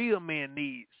a real man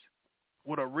needs.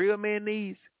 What a real man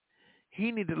needs,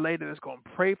 he needs a lady that's going to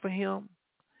pray for him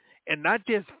and not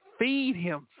just feed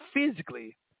him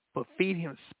physically, but feed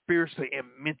him spiritually and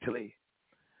mentally.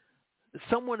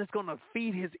 Someone that's going to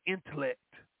feed his intellect.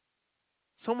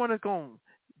 Someone that's going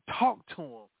to talk to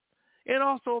him. And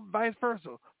also vice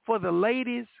versa. For the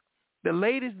ladies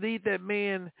need that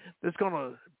man that's going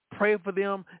to pray for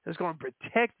them, that's going to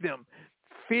protect them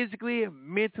physically,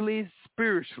 mentally,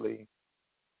 spiritually.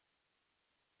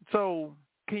 So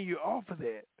can you offer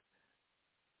that?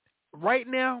 Right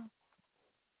now,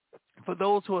 for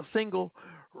those who are single,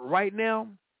 right now,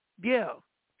 yeah,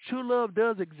 true love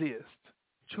does exist.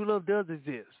 True love does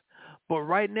exist. But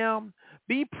right now,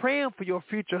 be praying for your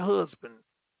future husband.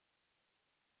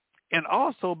 And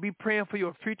also be praying for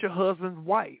your future husband's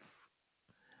wife.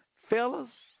 Fellas,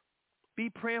 be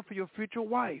praying for your future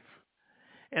wife.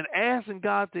 And asking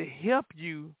God to help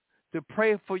you to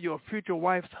pray for your future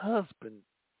wife's husband.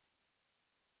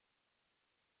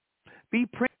 Be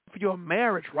praying for your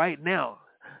marriage right now.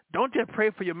 Don't just pray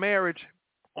for your marriage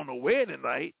on the wedding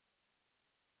night,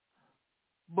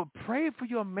 but pray for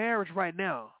your marriage right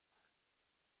now.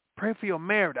 Pray for your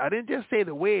marriage. I didn't just say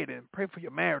the wedding. Pray for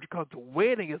your marriage, because the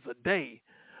wedding is a day,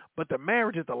 but the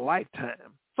marriage is a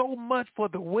lifetime. So much for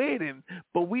the wedding,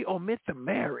 but we omit the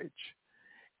marriage.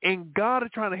 And God is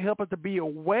trying to help us to be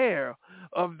aware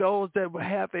of those that will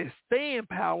have their staying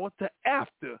power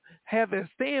have their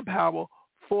staying power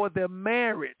for their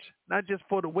marriage, not just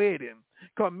for the wedding.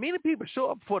 Because many people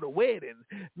show up for the wedding.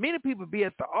 Many people be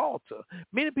at the altar.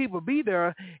 Many people be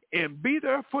there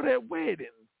for that wedding.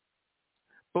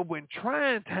 But when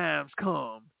trying times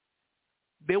come,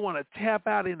 they want to tap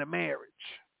out in the marriage.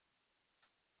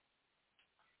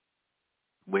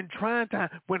 When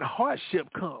hardship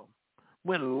comes,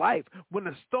 when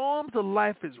the storms of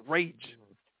life is raging,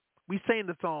 we sing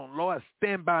the song, Lord,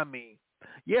 stand by me.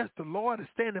 Yes, the Lord is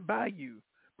standing by you,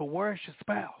 but where's your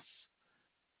spouse?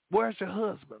 Where's your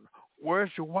husband?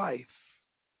 Where's your wife?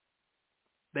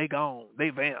 They gone. They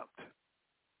vamped.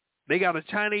 They got a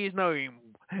Chinese name.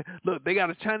 Look, they got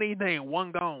a Chinese name,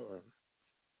 one gone.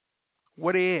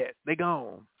 Where they at? They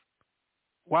gone.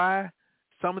 Why?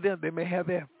 Some of them, they may have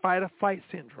that fight or flight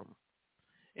syndrome.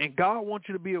 And God wants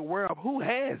you to be aware of who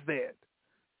has that.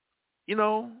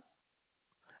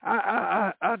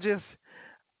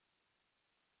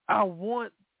 I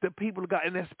want the people of God,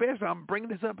 and especially I'm bringing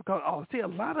this up because I see a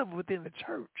lot of it within the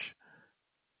church.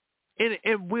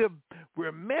 And we're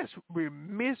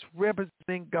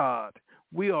misrepresenting God.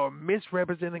 We are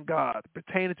misrepresenting God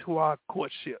pertaining to our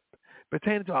courtship,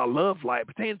 pertaining to our love life,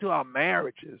 pertaining to our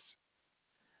marriages.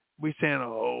 We saying, I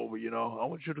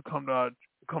want you to come to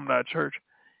our church.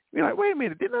 We're like, wait a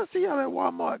minute, didn't I see y'all at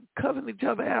Walmart cussing each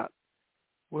other out?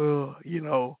 Well,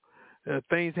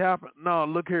 things happen. No,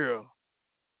 look here.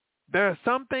 There are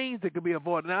some things that could be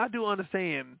avoided. Now, I do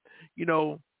understand, you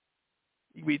know,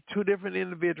 you be two different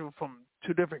individuals from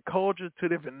two different cultures, two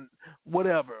different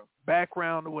whatever,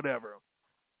 background or whatever.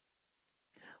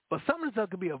 But some of the stuff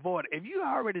could be avoided. If you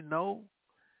already know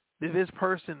that this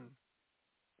person,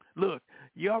 look,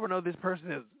 you already know this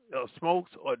person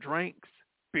smokes or drinks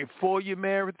before you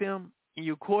married them, in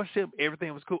your courtship,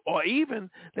 everything was cool. Or even,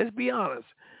 let's be honest,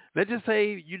 let's just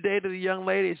say you dated a young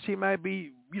lady, she might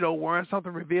be, you know, wearing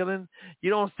something revealing. You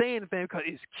don't say anything because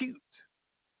it's cute.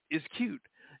 It's cute.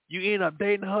 You end up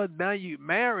dating her, now you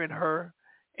marrying her,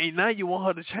 and now you want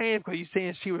her to change because you're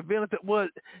saying she revealing. Well,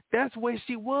 that's where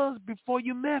she was before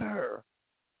you met her.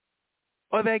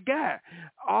 Or that guy.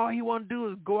 All he want to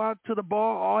do is go out to the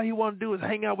bar. All he want to do is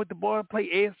hang out with the boy, play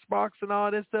Xbox and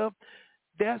all that stuff.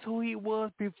 That's who he was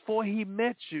before he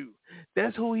met you.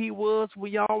 That's who he was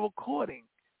when y'all were courting.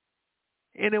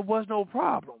 And it was no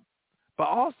problem. But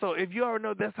also, if you already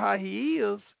know that's how he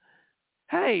is,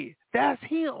 hey, that's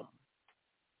him.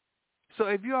 So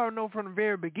if you already know from the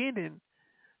very beginning,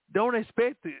 don't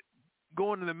expect it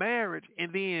going into marriage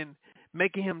and then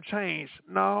making him change.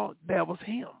 No, that was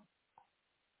him.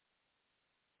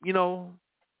 You know,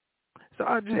 so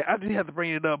I just have to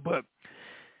bring it up. But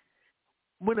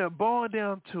when it boils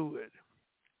down to it,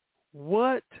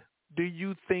 what do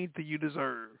you think that you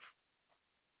deserve?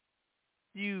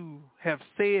 You have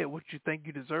said what you think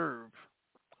you deserve.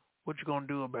 What you gonna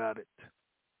do about it?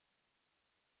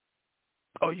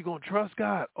 Oh, you gonna trust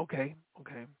God? Okay.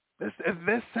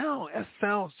 That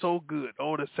sounds so good.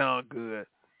 Oh, that sounds good.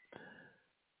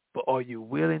 But are you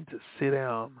willing to sit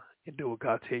down and do what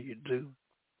God tells you to do?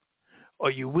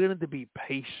 Are you willing to be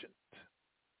patient?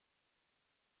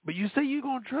 But you say you're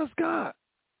gonna trust God.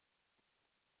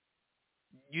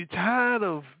 You tired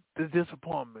of the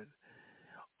disappointment?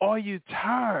 Are you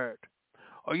tired?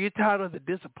 Are you tired of the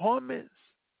disappointments?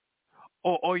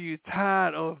 Or are you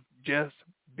tired of just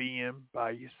being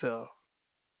by yourself?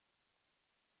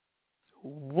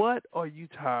 What are you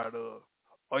tired of?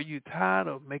 Are you tired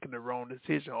of making the wrong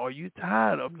decision? Are you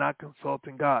tired of not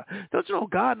consulting God? Don't you know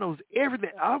God knows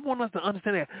everything? I want us to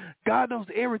understand that God knows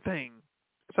everything.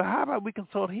 So how about we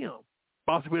consult him?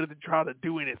 Responsibility to try to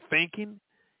do any thinking.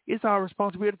 It's our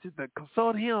responsibility to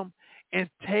consult him and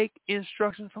take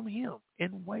instructions from him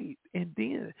and wait and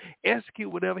then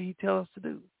execute whatever he tells us to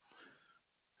do.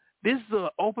 This is an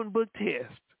open book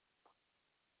test.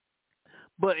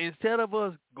 But instead of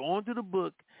us going to the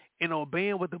book and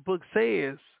obeying what the book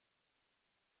says,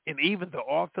 and even the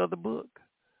author of the book,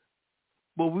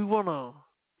 but we want to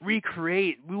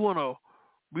recreate, we want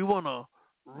to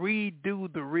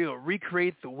redo the real,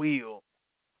 recreate the wheel,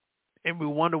 and we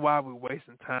wonder why we're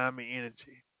wasting time and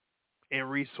energy and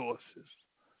resources.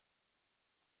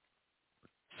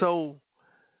 So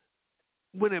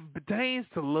when it pertains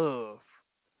to love,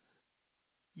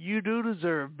 you do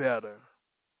deserve better.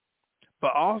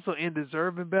 But also in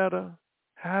deserving better,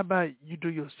 how about you do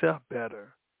yourself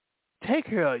better? Take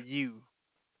care of you.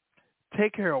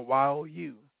 Take care of wild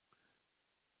you.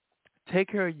 Take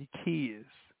care of your kids.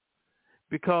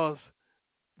 Because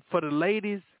for the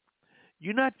ladies,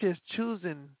 you're not just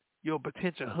choosing your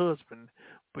potential husband,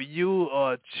 but you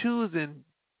are choosing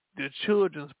the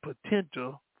children's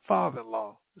potential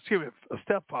father-in-law.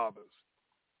 Stepfathers.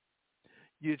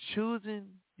 You're choosing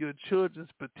your children's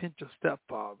potential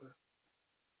stepfather.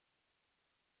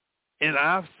 And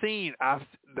I've seen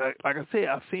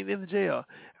in the jail,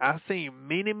 I've seen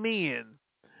many men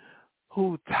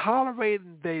who tolerate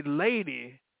the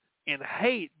lady and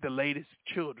hate the lady's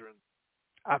children.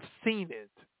 I've seen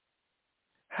it.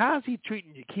 How's he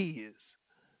treating your kids?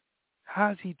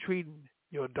 How's he treating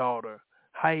your daughter?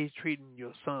 How he's treating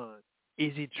your son?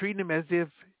 Is he treating them as if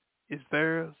it's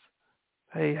theirs?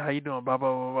 Hey, how you doing? Blah,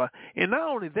 blah, blah, blah. And not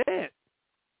only that,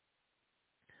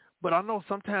 but I know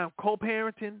sometimes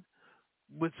co-parenting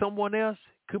with someone else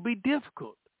could be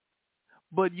difficult.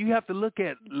 But you have to look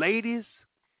at ladies,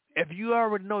 if you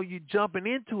already know you're jumping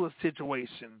into a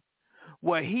situation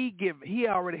where he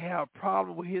already have a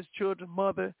problem with his children's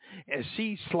mother, and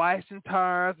she slicing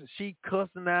tires and she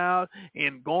cussing out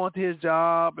and going to his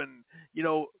job and,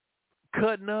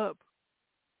 cutting up.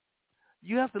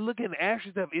 You have to look at the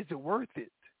action of, is it worth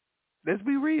it? Let's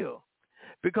be real.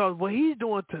 Because what he's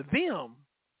doing to them,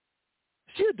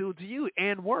 she'll do it to you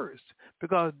and worse.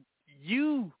 Because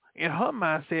you, in her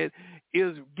mindset,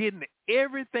 is getting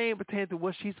everything pertaining to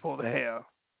what she's supposed to have.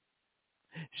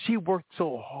 She worked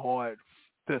so hard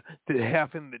to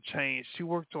have him to change. She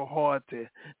worked so hard to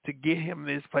get him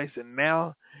in this place, and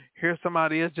now here's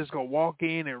somebody else just gonna walk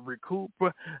in and recoup.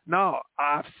 No,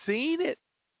 I've seen it.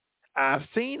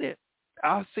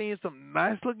 I've seen some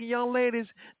nice looking young ladies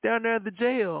down there at the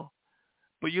jail,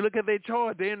 but you look at their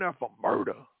charge, they're in there for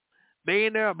murder. They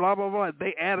in there, blah, blah, blah.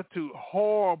 They attitude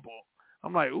horrible.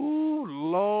 I'm like, ooh,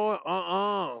 Lord,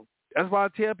 That's why I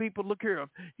tell people, look here,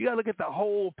 you got to look at the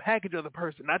whole package of the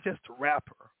person, not just the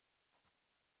rapper.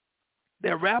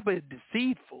 That rapper is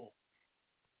deceitful.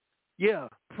 Yeah,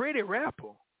 pretty rapper.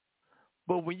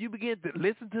 But when you begin to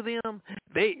listen to them,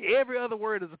 every other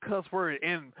word is a cuss word.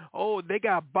 And, they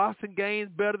got boxing games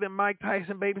better than Mike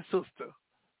Tyson, baby sister.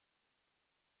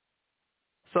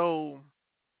 So,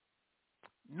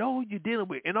 know who you're dealing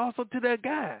with. And also to that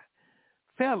guy,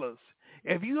 fellas,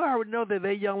 if you already know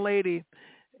that young lady,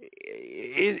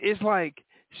 it's like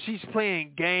she's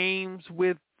playing games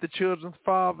with the children's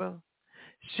father.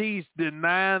 She's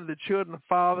denying the children's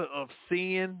father of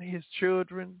seeing his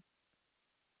children.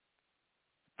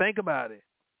 Think about it.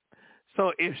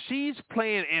 So if she's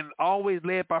playing and always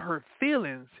led by her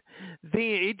feelings, then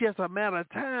it's just a matter of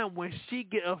time when she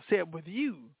get upset with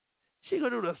you. She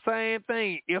going to do the same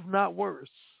thing, if not worse.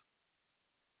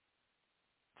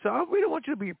 So I really want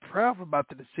you to be prayerful about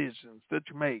the decisions that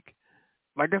you make.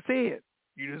 Like I said,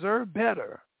 you deserve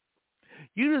better.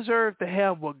 You deserve to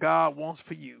have what God wants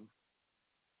for you.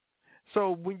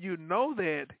 So when you know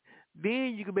that,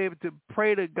 then you can be able to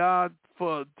pray to God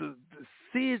for the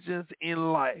decisions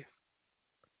in life.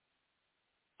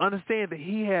 Understand that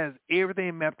he has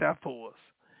everything mapped out for us.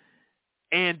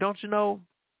 And don't you know,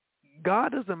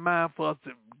 God doesn't mind for us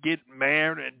to get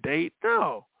married and date.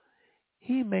 No.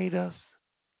 He made us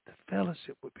to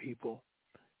fellowship with people.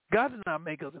 God did not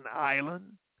make us an island.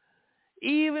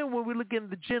 Even when we look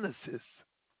into Genesis,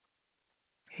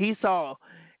 he saw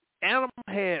Adam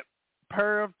had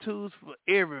pair of tools for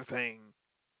everything.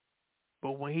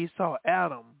 But when he saw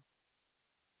Adam,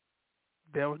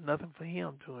 there was nothing for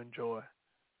him to enjoy.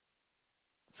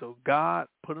 So God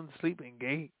put him to sleep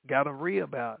and got a rib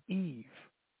about Eve.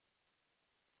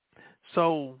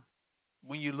 So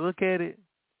when you look at it,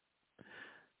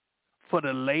 for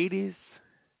the ladies,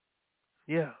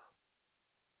 yeah,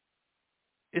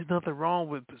 there's nothing wrong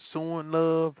with pursuing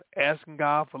love, asking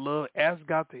God for love, ask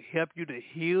God to help you to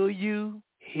heal you,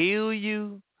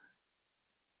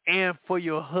 and for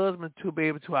your husband to be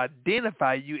able to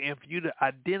identify you and for you to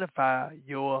identify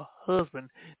your husband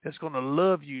that's going to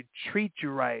love you, treat you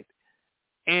right.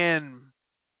 And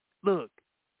look,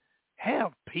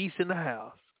 have peace in the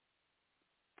house.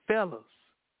 Fellas,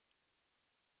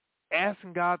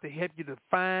 asking God to help you to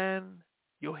find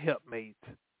your helpmate.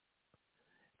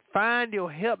 Find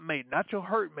your helpmate, not your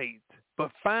hurtmate,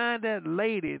 but find that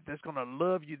lady that's going to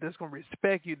love you, that's going to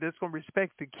respect you, that's going to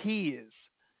respect the kids,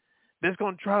 that's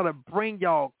going to try to bring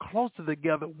y'all closer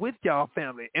together with y'all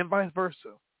family and vice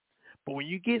versa. But when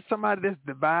you get somebody that's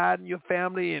dividing your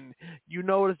family and you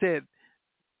notice that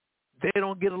they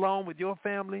don't get along with your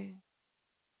family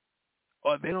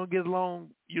or you don't get along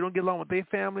with their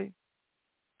family,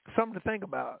 something to think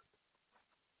about.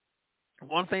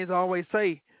 One thing I always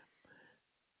say,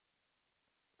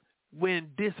 when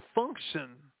a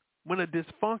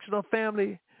dysfunctional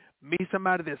family meets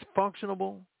somebody that's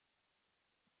functional,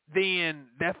 then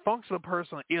that functional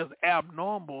person is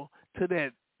abnormal to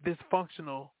that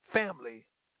dysfunctional family.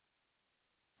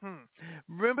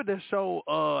 Remember the show,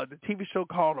 the TV show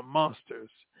called The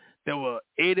Monsters? There were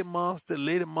Eddie Monster,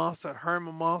 Lily Monster,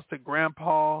 Herman Monster,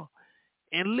 Grandpa,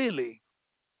 and Lily.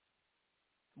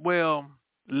 Well,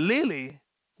 Lily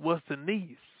was the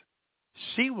niece.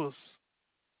 She was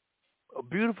a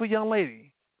beautiful young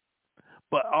lady.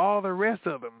 But all the rest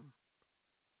of them,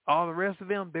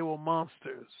 they were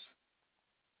monsters.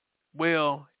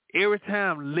 Well, every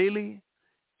time Lily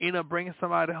ended up bringing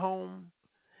somebody home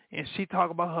and she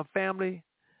talked about her family,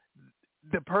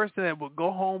 the person that would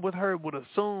go home with her would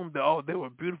assume that, they were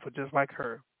beautiful just like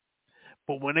her.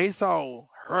 But when they saw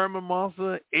Herman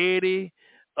Monster, Eddie,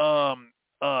 I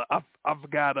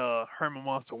forgot Herman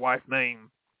Monster's wife's name.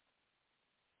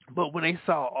 But when they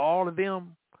saw all of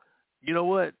them, you know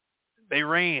what? They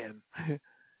ran.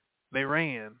 They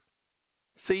ran.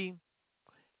 See,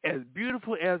 as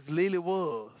beautiful as Lily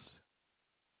was,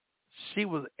 she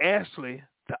was actually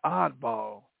the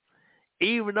oddball.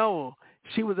 Even though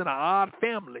she was in an odd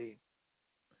family.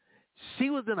 She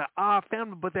was in an odd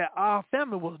family, but that odd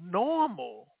family was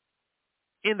normal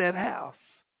in that house.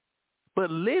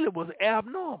 But Lily was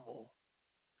abnormal.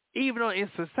 Even though in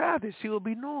society she would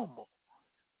be normal.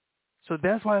 So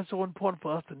that's why it's so important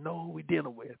for us to know who we're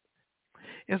dealing with.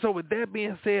 And so with that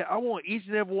being said, I want each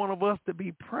and every one of us to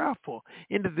be prayerful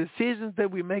in the decisions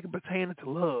that we make pertaining to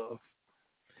love.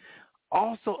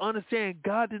 Also understand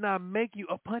God did not make you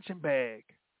a punching bag.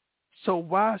 So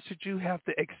why should you have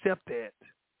to accept that?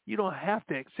 You don't have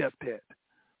to accept that.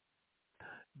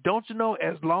 Don't you know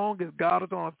as long as God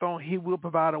is on the throne, he will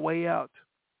provide a way out.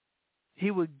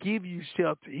 He will give you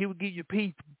shelter. He will give you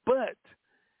peace. But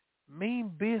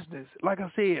mean business, like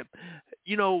I said,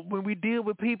 when we deal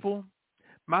with people,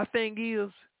 my thing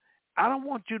is, I don't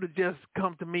want you to just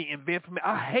come to me and vent for me.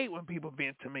 I hate when people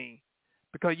vent to me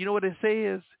because you know what it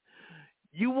says?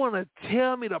 You want to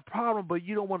tell me the problem, but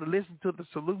you don't want to listen to the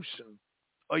solution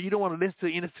or you don't want to listen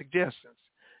to any suggestions.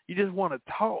 You just want to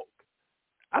talk.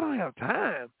 I don't have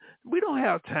time. We don't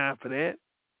have time for that.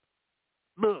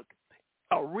 Look,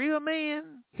 a real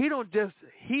man, he don't just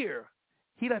hear.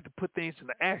 He like to put things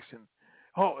into action.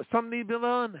 Oh, something needs to be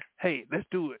done. Hey, let's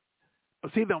do it.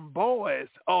 But see, them boys,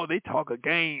 oh, they talk a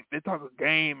game. They talk a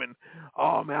game, and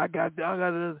oh man, I'm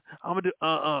gonna do.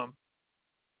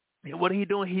 And what he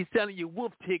doing? He's selling you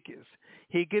wolf tickets.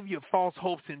 He give you false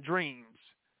hopes and dreams,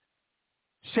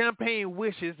 champagne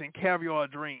wishes and caviar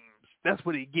dreams. That's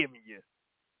what he giving you.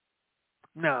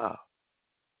 Nah,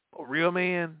 a real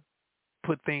man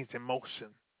put things in motion.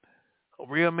 A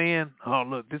real man, oh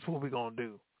look, this is what we're gonna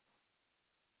do.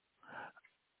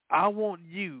 I want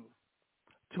you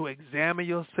to examine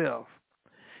yourself.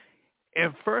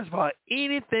 And first of all,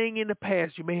 anything in the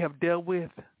past you may have dealt with,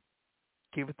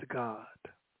 give it to God.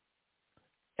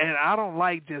 And I don't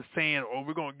like just saying, oh,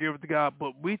 we're going to give it to God,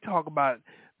 but we talk about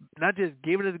not just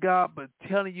giving it to God, but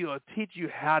telling you or teach you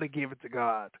how to give it to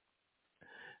God.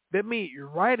 That means you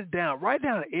write it down. Write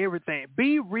down everything.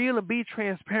 Be real and be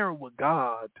transparent with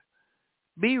God.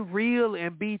 Be real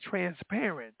and be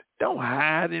transparent. Don't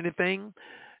hide anything.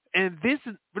 And this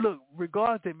is, look,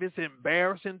 regardless if it's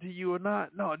embarrassing to you or not,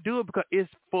 no, do it because it's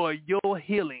for your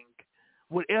healing.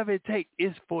 Whatever it takes,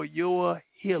 it's for your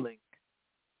healing.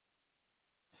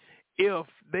 If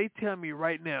they tell me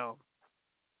right now,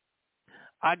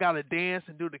 I got to dance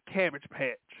and do the Cabbage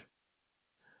Patch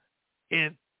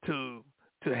and to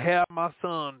have my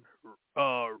son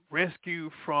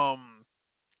rescued from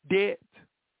death,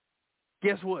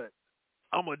 guess what?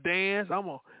 I'm going to dance. I'm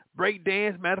going to break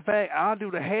dance. Matter of fact, I'll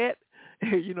do the hat.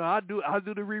 I'll do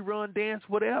the rerun dance,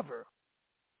 whatever.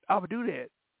 I would do that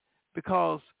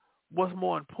because what's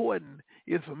more important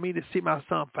is for me to see my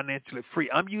son financially free.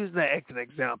 I'm using that as an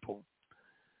example.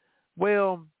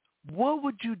 Well, what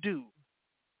would you do?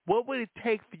 What would it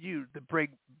take for you to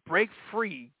break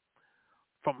free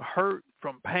from hurt,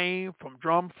 from pain, from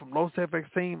drama, from low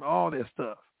self-esteem, all that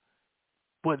stuff?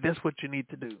 Well, that's what you need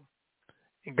to do.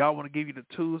 And God want to give you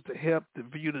the tools to help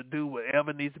for you to do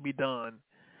whatever needs to be done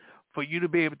for you to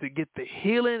be able to get the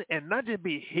healing and not just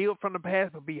be healed from the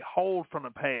past, but be whole from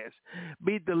the past.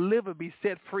 Be delivered, be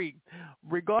set free.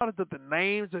 Regardless of the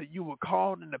names that you were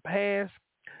called in the past,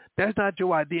 that's not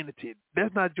your identity.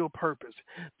 That's not your purpose.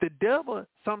 The devil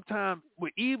sometimes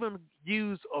will even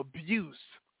use abuse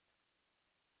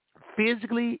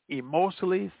physically,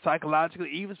 emotionally, psychologically,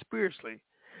 even spiritually.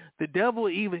 The devil will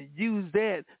even use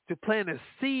that to plant a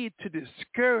seed to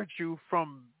discourage you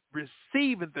from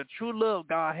receiving the true love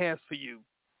God has for you.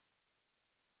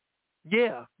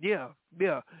 Yeah.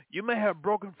 You may have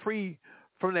broken free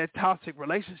from that toxic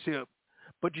relationship,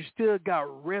 but you still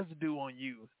got residue on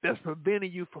you that's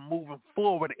preventing you from moving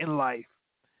forward in life.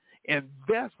 And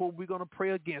that's what we're going to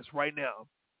pray against right now.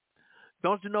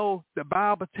 Don't you know the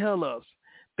Bible tells us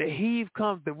that he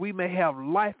comes that we may have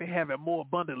life and have it more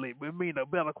abundantly. We mean a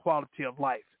better quality of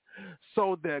life.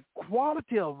 So the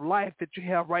quality of life that you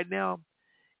have right now,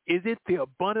 is it the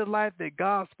abundant life that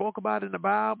God spoke about in the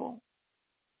Bible?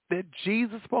 That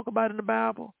Jesus spoke about in the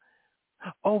Bible?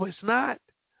 Oh, it's not?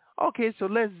 Okay, so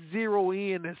let's zero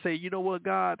in and say, you know what,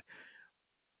 God?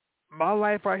 My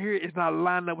life right here is not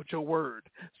lining up with your word.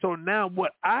 So now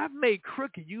what I make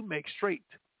crooked, you make straight.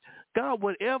 God,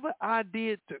 whatever I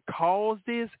did to cause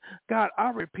this, God, I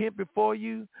repent before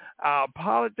you. I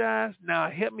apologize. Now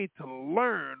help me to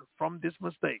learn from this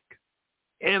mistake.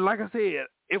 And like I said,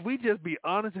 if we just be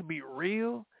honest and be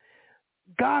real,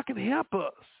 God can help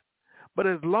us. But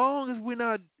as long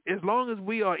as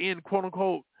we are in quote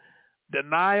unquote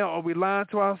denial or we lying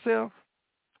to ourselves,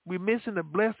 we're missing the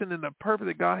blessing and the purpose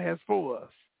that God has for us.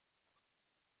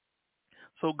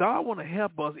 So God want to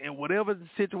help us in whatever the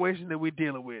situation that we're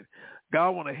dealing with.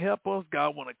 God want to help us.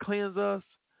 God want to cleanse us.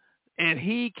 And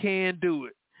he can do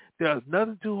it. There's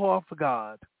nothing too hard for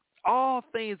God. All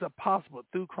things are possible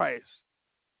through Christ.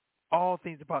 All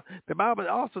things are possible. The Bible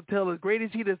also tells us, great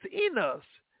is he that's in us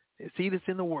as he that's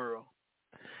in the world.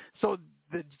 So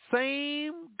the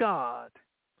same God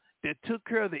that took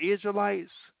care of the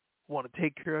Israelites want to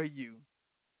take care of you.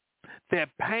 That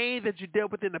pain that you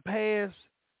dealt with in the past,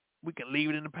 we can leave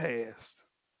it in the past.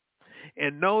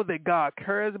 And know that God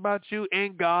cares about you,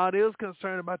 and God is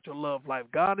concerned about your love life.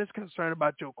 God is concerned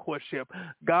about your courtship.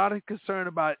 God is concerned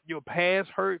about your past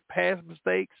hurt, past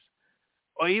mistakes,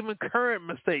 or even current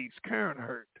mistakes, current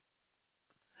hurt.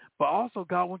 But also,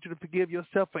 God wants you to forgive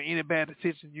yourself for any bad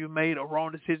decisions you made or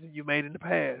wrong decisions you made in the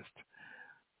past.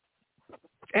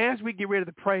 As we get ready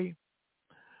to pray,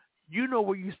 you know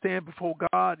where you stand before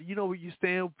God. You know where you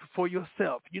stand before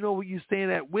yourself. You know where you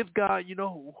stand at with God. You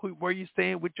know where you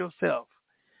stand with yourself.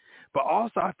 But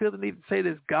also, I feel the need to say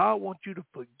this. God wants you to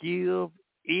forgive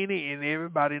any and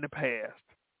everybody in the past,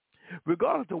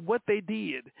 regardless of what they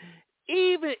did,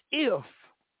 even if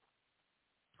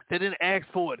they didn't ask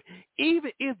for it,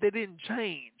 even if they didn't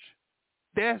change.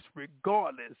 That's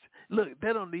regardless. Look,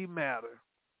 that don't even matter.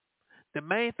 The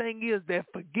main thing is that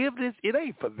forgiveness, it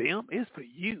ain't for them, it's for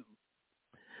you.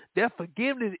 That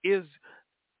forgiveness is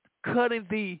cutting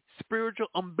the spiritual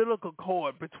umbilical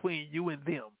cord between you and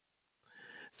them.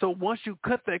 So once you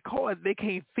cut that cord, they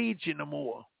can't feed you no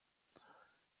more.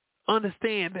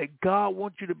 Understand that God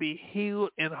wants you to be healed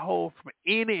and whole from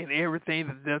any and everything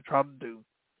that they're trying to do.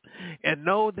 And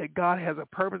know that God has a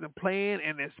purpose and plan,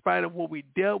 and in spite of what we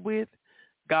dealt with,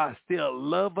 God still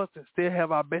loves us and still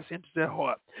have our best interests at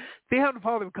heart. Dear Heavenly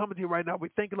Father, we coming to you right now. We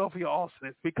thank you, Lord, for your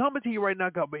awesomeness. We coming to you right now,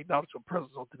 God, we acknowledge your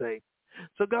presence on today.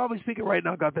 So, God, we speaking right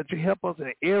now, God, that you help us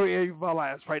in every area of our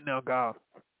lives right now, God.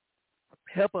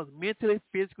 Help us mentally,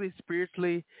 physically,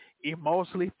 spiritually,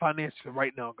 emotionally, financially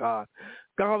right now, God.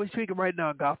 God, we speaking right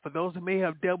now, God, for those who may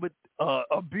have dealt with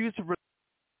abusive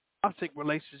toxic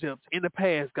relationships in the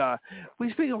past, God. We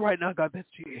speaking right now, God, that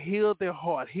you heal their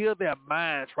heart, heal their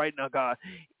minds right now, God.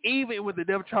 Even when the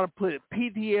devil try to put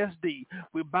PTSD,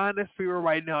 we bind that spirit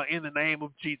right now in the name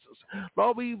of Jesus.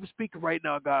 Lord, we even speaking right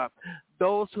now, God.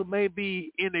 Those who may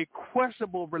be in a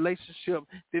questionable relationship,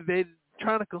 that they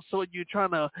trying to consult you,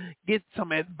 trying to get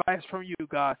some advice from you,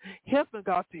 God. Help them,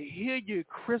 God, to hear you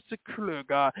crystal clear,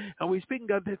 God. And we speaking,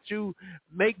 God, that you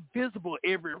make visible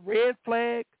every red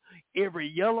flag, every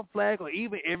yellow flag, or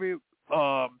even every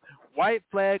white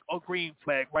flag or green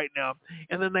flag right now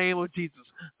in the name of Jesus.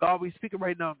 God, we speaking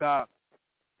right now, God,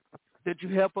 that you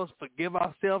help us forgive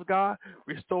ourselves, God,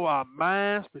 restore our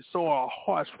minds, restore our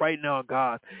hearts right now,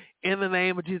 God, in the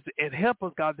name of Jesus, and help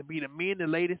us, God, to be the men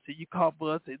and ladies that you call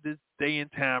for us in this day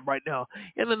and time right now.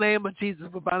 In the name of Jesus,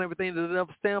 we bind everything that the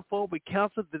devil stand for. We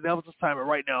cancel the devil's assignment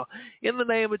right now. In the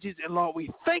name of Jesus, and Lord,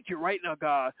 we thank you right now,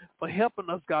 God, for helping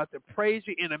us, God, to praise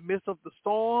you in the midst of the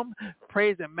storm,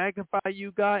 praise and magnify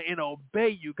you, God, and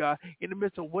obey you, God, in the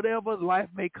midst of whatever life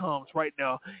may come right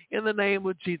now. In the name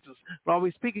of Jesus, Lord,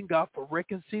 we speaking, God, for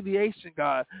reconciliation,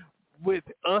 God, with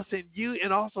us and you,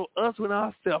 and also us with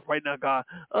ourselves right now, God,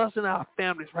 us and our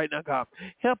families right now, God.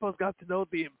 Help us, God, to know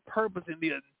the purpose and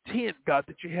the intent, God,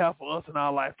 that you have for us in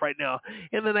our life right now.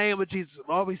 In the name of Jesus,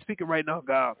 Lord, we speaking right now,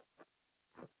 God,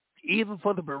 even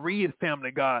for the bereaved family,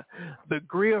 God, the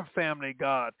Greer family,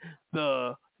 God,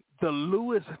 the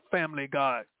Lewis family,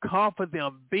 God, comfort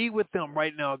them, be with them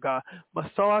right now, God.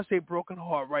 Massage their broken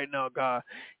heart right now, God.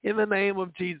 In the name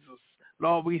of Jesus,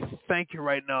 Lord, we thank you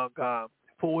right now, God,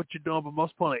 for what you're doing, but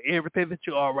most importantly, everything that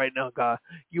you are right now, God.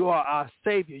 You are our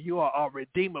Savior. You are our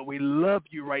Redeemer. We love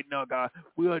you right now, God.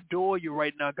 We adore you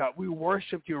right now, God. We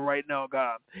worship you right now,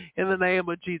 God. In the name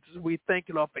of Jesus, we thank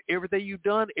you, Lord, for everything you've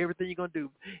done, everything you're going to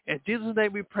do. In Jesus'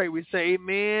 name we pray. We say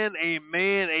amen,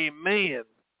 amen, amen.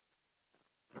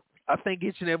 I thank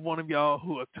each and every one of y'all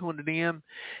who are tuning in.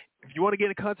 If you want to get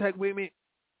in contact with me,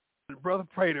 Brother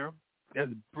Prater, that's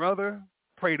Brother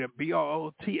Prater,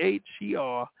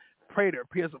 Brother, Prater,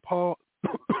 P as in Paul.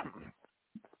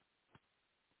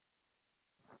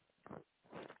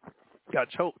 Got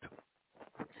choked.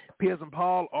 P as in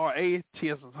Paul, R-A, T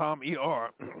as in Tom, E-R.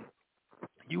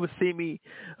 You will see me,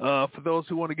 for those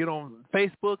who want to get on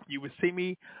Facebook, you will see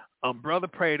me, Brother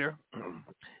Prater.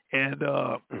 And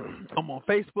I'm on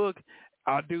Facebook.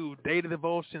 I'll do daily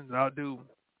devotions. I'll do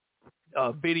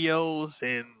videos,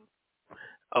 and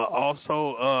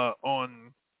also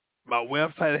on my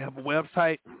website. I have a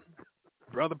website,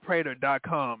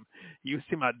 brotherprater.com. You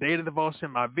see my daily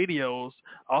devotion, my videos.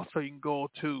 Also, you can go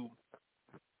to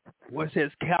where it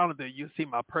says calendar. You see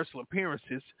my personal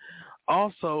appearances.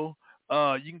 Also,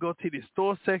 you can go to the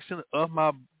store section of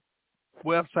my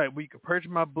website where you can purchase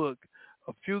my book,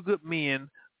 A Few Good Men,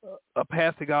 A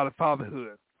Path to God and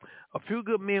Fatherhood. A Few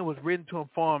Good Men was written to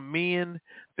inform men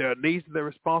their needs and their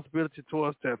responsibility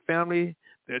towards their family,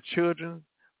 their children,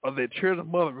 or their children's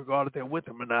mother, regardless if they're with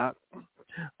them or not.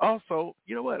 Also,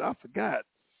 you know what? I forgot.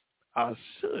 I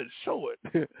should show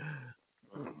it.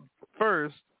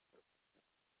 First,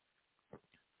 A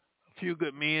Few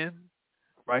Good Men,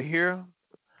 right here.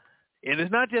 And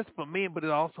it's not just for men, but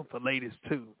it's also for ladies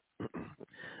too.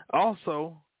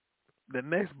 Also, the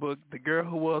next book, The Girl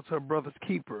Who Was Her Brother's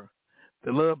Keeper,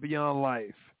 The Love Beyond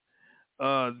Life.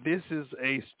 This is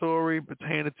a story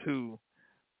pertaining to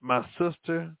my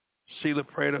sister, Sheila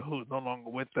Prater, who's no longer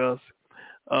with us.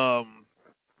 Um,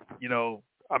 you know,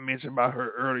 I mentioned about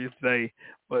her earlier today,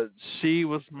 but she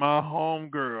was my home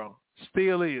girl.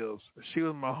 Still is. She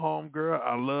was my home girl.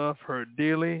 I love her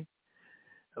dearly.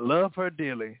 I love her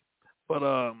dearly.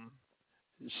 But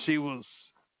she was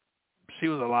she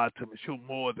was a lot to me. She was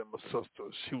more than my sister.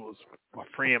 She was my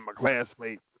friend, my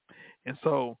classmate. And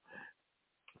so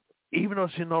even though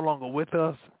she's no longer with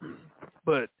us,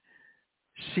 but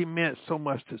she meant so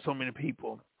much to so many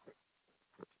people.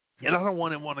 And I don't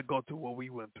want to go through what we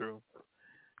went through.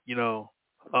 You know,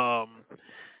 um,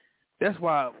 that's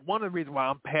why one of the reasons why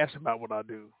I'm passionate about what I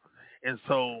do. And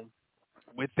so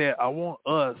with that, I want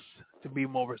us to be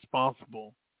more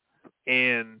responsible.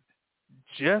 And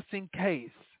just in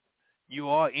case you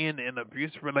are in an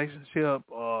abusive relationship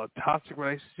or toxic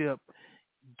relationship,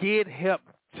 get help.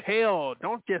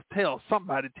 Don't just tell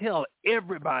somebody, tell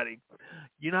everybody.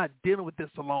 You're not dealing with this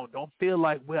alone. Don't feel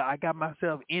like, well, I got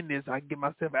myself in this, I can get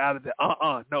myself out of it.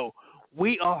 No.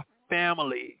 We are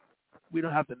family. We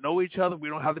don't have to know each other. We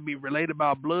don't have to be related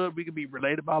by blood. We can be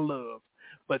related by love.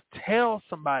 But tell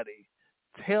somebody.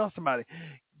 Tell somebody.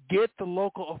 Get the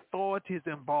local authorities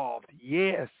involved.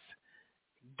 Yes.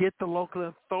 Get the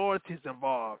local authorities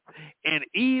involved. And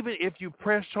even if you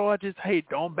press charges, hey,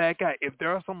 don't back out. If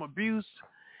there is some abuse,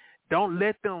 don't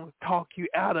let them talk you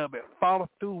out of it. Follow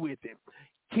through with it.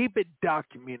 Keep it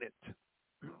documented.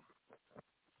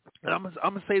 And I'm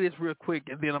gonna say this real quick,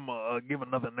 and then I'm gonna give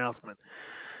another announcement.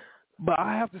 But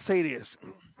I have to say this.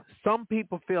 Some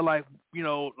people feel like,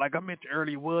 like I mentioned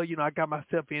earlier, well, I got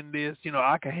myself in this,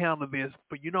 I can handle this,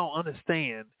 but you don't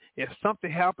understand. If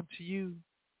something happened to you,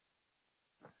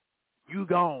 you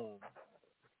gone.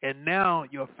 And now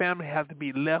your family has to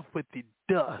be left with the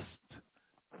dust,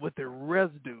 with the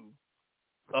residue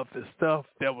of the stuff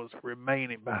that was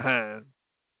remaining behind.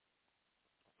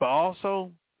 But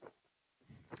also,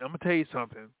 I'm going to tell you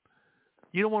something.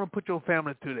 You don't want to put your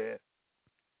family through that.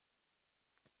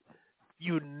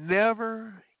 You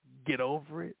never get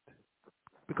over it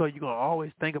because you're going to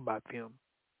always think about them.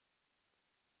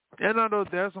 And I know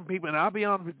there's some people, and I'll be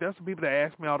honest with you, there's some people that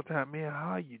ask me all the time, man,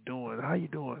 how you doing? How you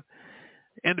doing?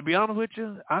 And to be honest with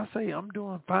you, I say I'm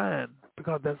doing fine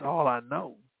because that's all I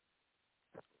know.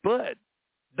 But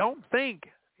don't think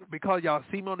because y'all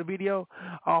see me on the video,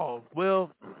 oh,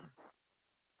 well,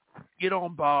 it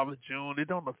don't bother June. It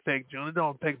don't affect June. It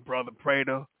don't affect Brother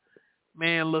Prater.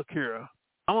 Man, look here.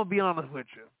 I'm going to be honest with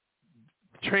you.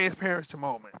 Transparency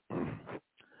moment.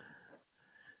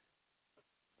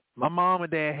 My mom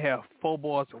and dad have 4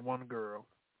 boys and 1 girl.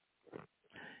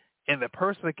 And the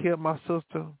person that killed my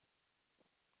sister,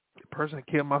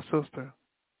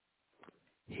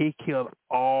 he killed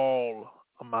all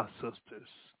of my sisters.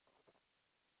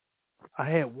 I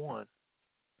had 1.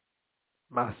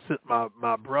 My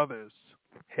brothers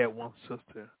had 1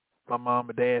 sister. My mom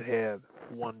and dad had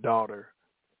 1 daughter.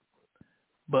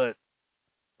 But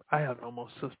I have no more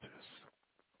sisters.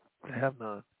 I have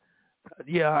none.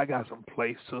 Yeah, I got some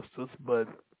play sisters, but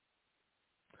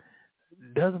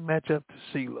it doesn't match up to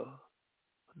Sheila.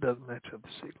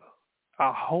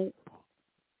 I hope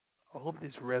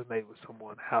this resonates with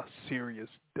someone, how serious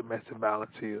domestic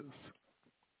violence is.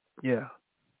 Yeah.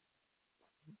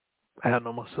 I have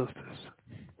no more sisters.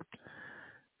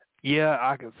 Yeah,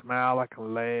 I can smile, I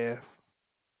can laugh,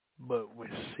 but when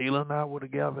Sheila and I were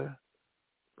together,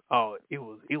 oh, it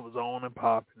was on and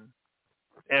popping.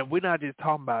 And we're not just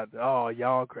talking about, oh,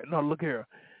 y'all crazy. No, look here.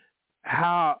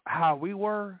 How we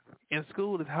were in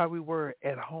school is how we were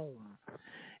at home.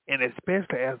 And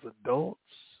especially as adults,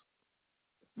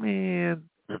 man,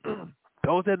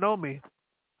 those that know me,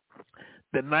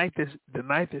 the night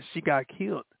that she got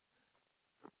killed,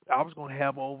 I was gonna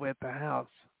have her over at the house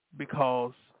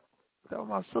because that was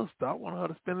my sister. I wanted her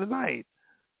to spend the night.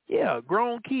 Yeah,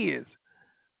 grown kids.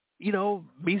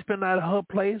 Me spend the night at her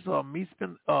place or me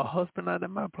spend her spend the night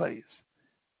at my place.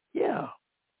 Yeah,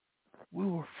 we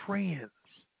were friends.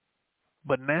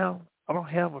 But now I don't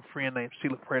have a friend named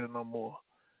Sheila Prater no more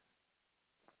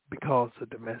because of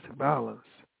domestic violence.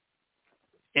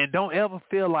 And don't ever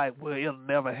feel like, well, it'll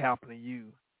never happen to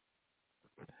you.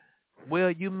 Well,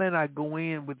 you may not go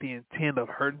in with the intent of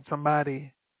hurting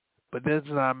somebody, but that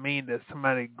does not mean that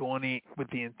somebody going in with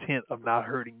the intent of not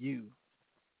hurting you.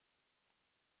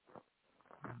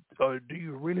 Or do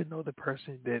you really know the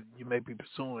person that you may be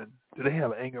pursuing? Do they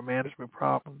have anger management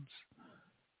problems?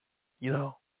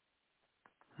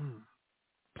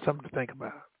 Something to think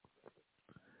about.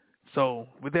 So,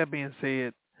 with that being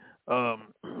said,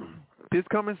 um, this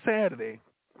coming Saturday,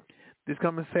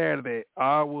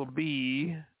 I will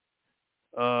be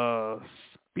uh,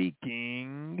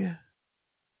 speaking.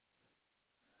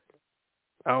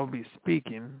 I will be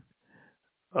speaking.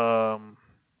 Um,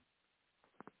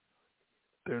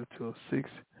 3206.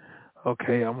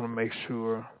 Okay, I'm gonna make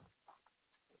sure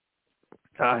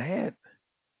I had.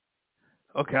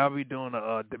 Okay, I'll be doing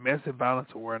a domestic violence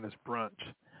awareness brunch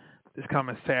this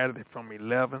coming Saturday from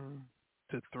 11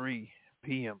 to 3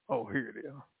 p.m. Oh, here it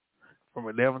is. From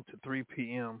 11 to 3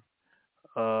 p.m.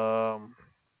 Um,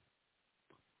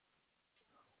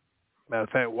 Matter of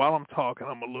fact, while I'm talking,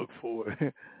 I'm gonna look for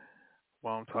it.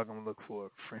 While I'm talking, I'm gonna look for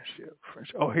it. Friendship.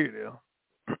 Oh, here it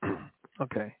is.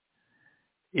 Okay,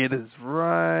 it is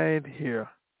right here.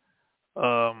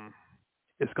 Um,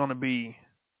 it's gonna be.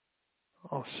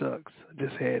 Oh shucks, I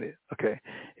just had it. Okay,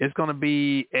 it's gonna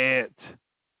be at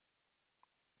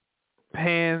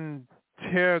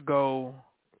Pantergo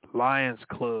Lions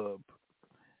Club,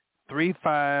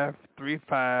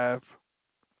 3535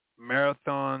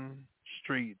 Marathon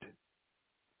Street,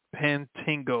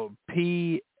 Pantego,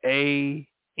 Pantego,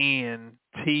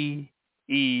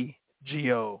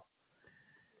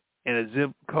 and the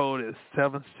zip code is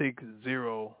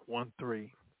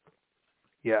 76013.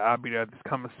 Yeah, I'll be there this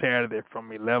coming Saturday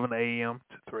from 11 a.m.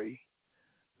 to 3.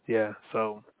 Yeah,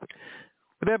 so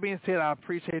with that being said, I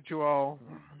appreciate you all.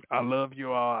 I love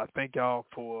you all. I thank y'all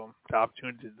for the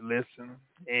opportunity to listen.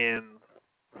 And,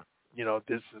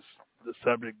 this is the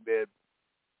subject that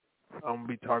I'm going to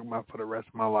be talking about for the rest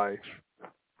of my life,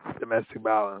 domestic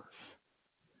violence.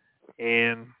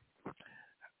 And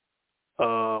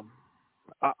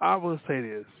I will say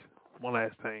this, one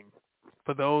last thing.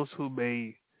 For those who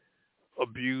may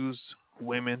abuse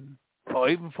women, or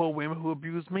even for women who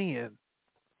abuse men,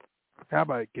 how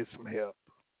about get some help?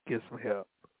 Get some help.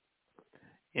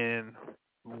 And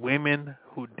women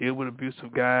who deal with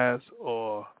abusive guys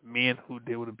or men who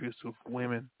deal with abusive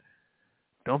women,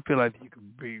 don't feel like you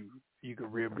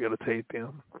can rehabilitate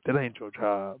them. That ain't your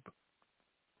job.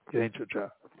 It ain't your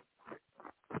job.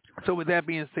 So with that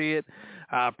being said,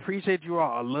 I appreciate you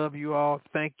all. I love you all.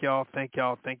 Thank y'all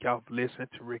for listening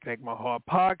to Reconnect My Heart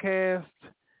podcast.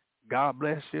 God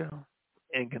bless you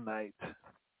and good night.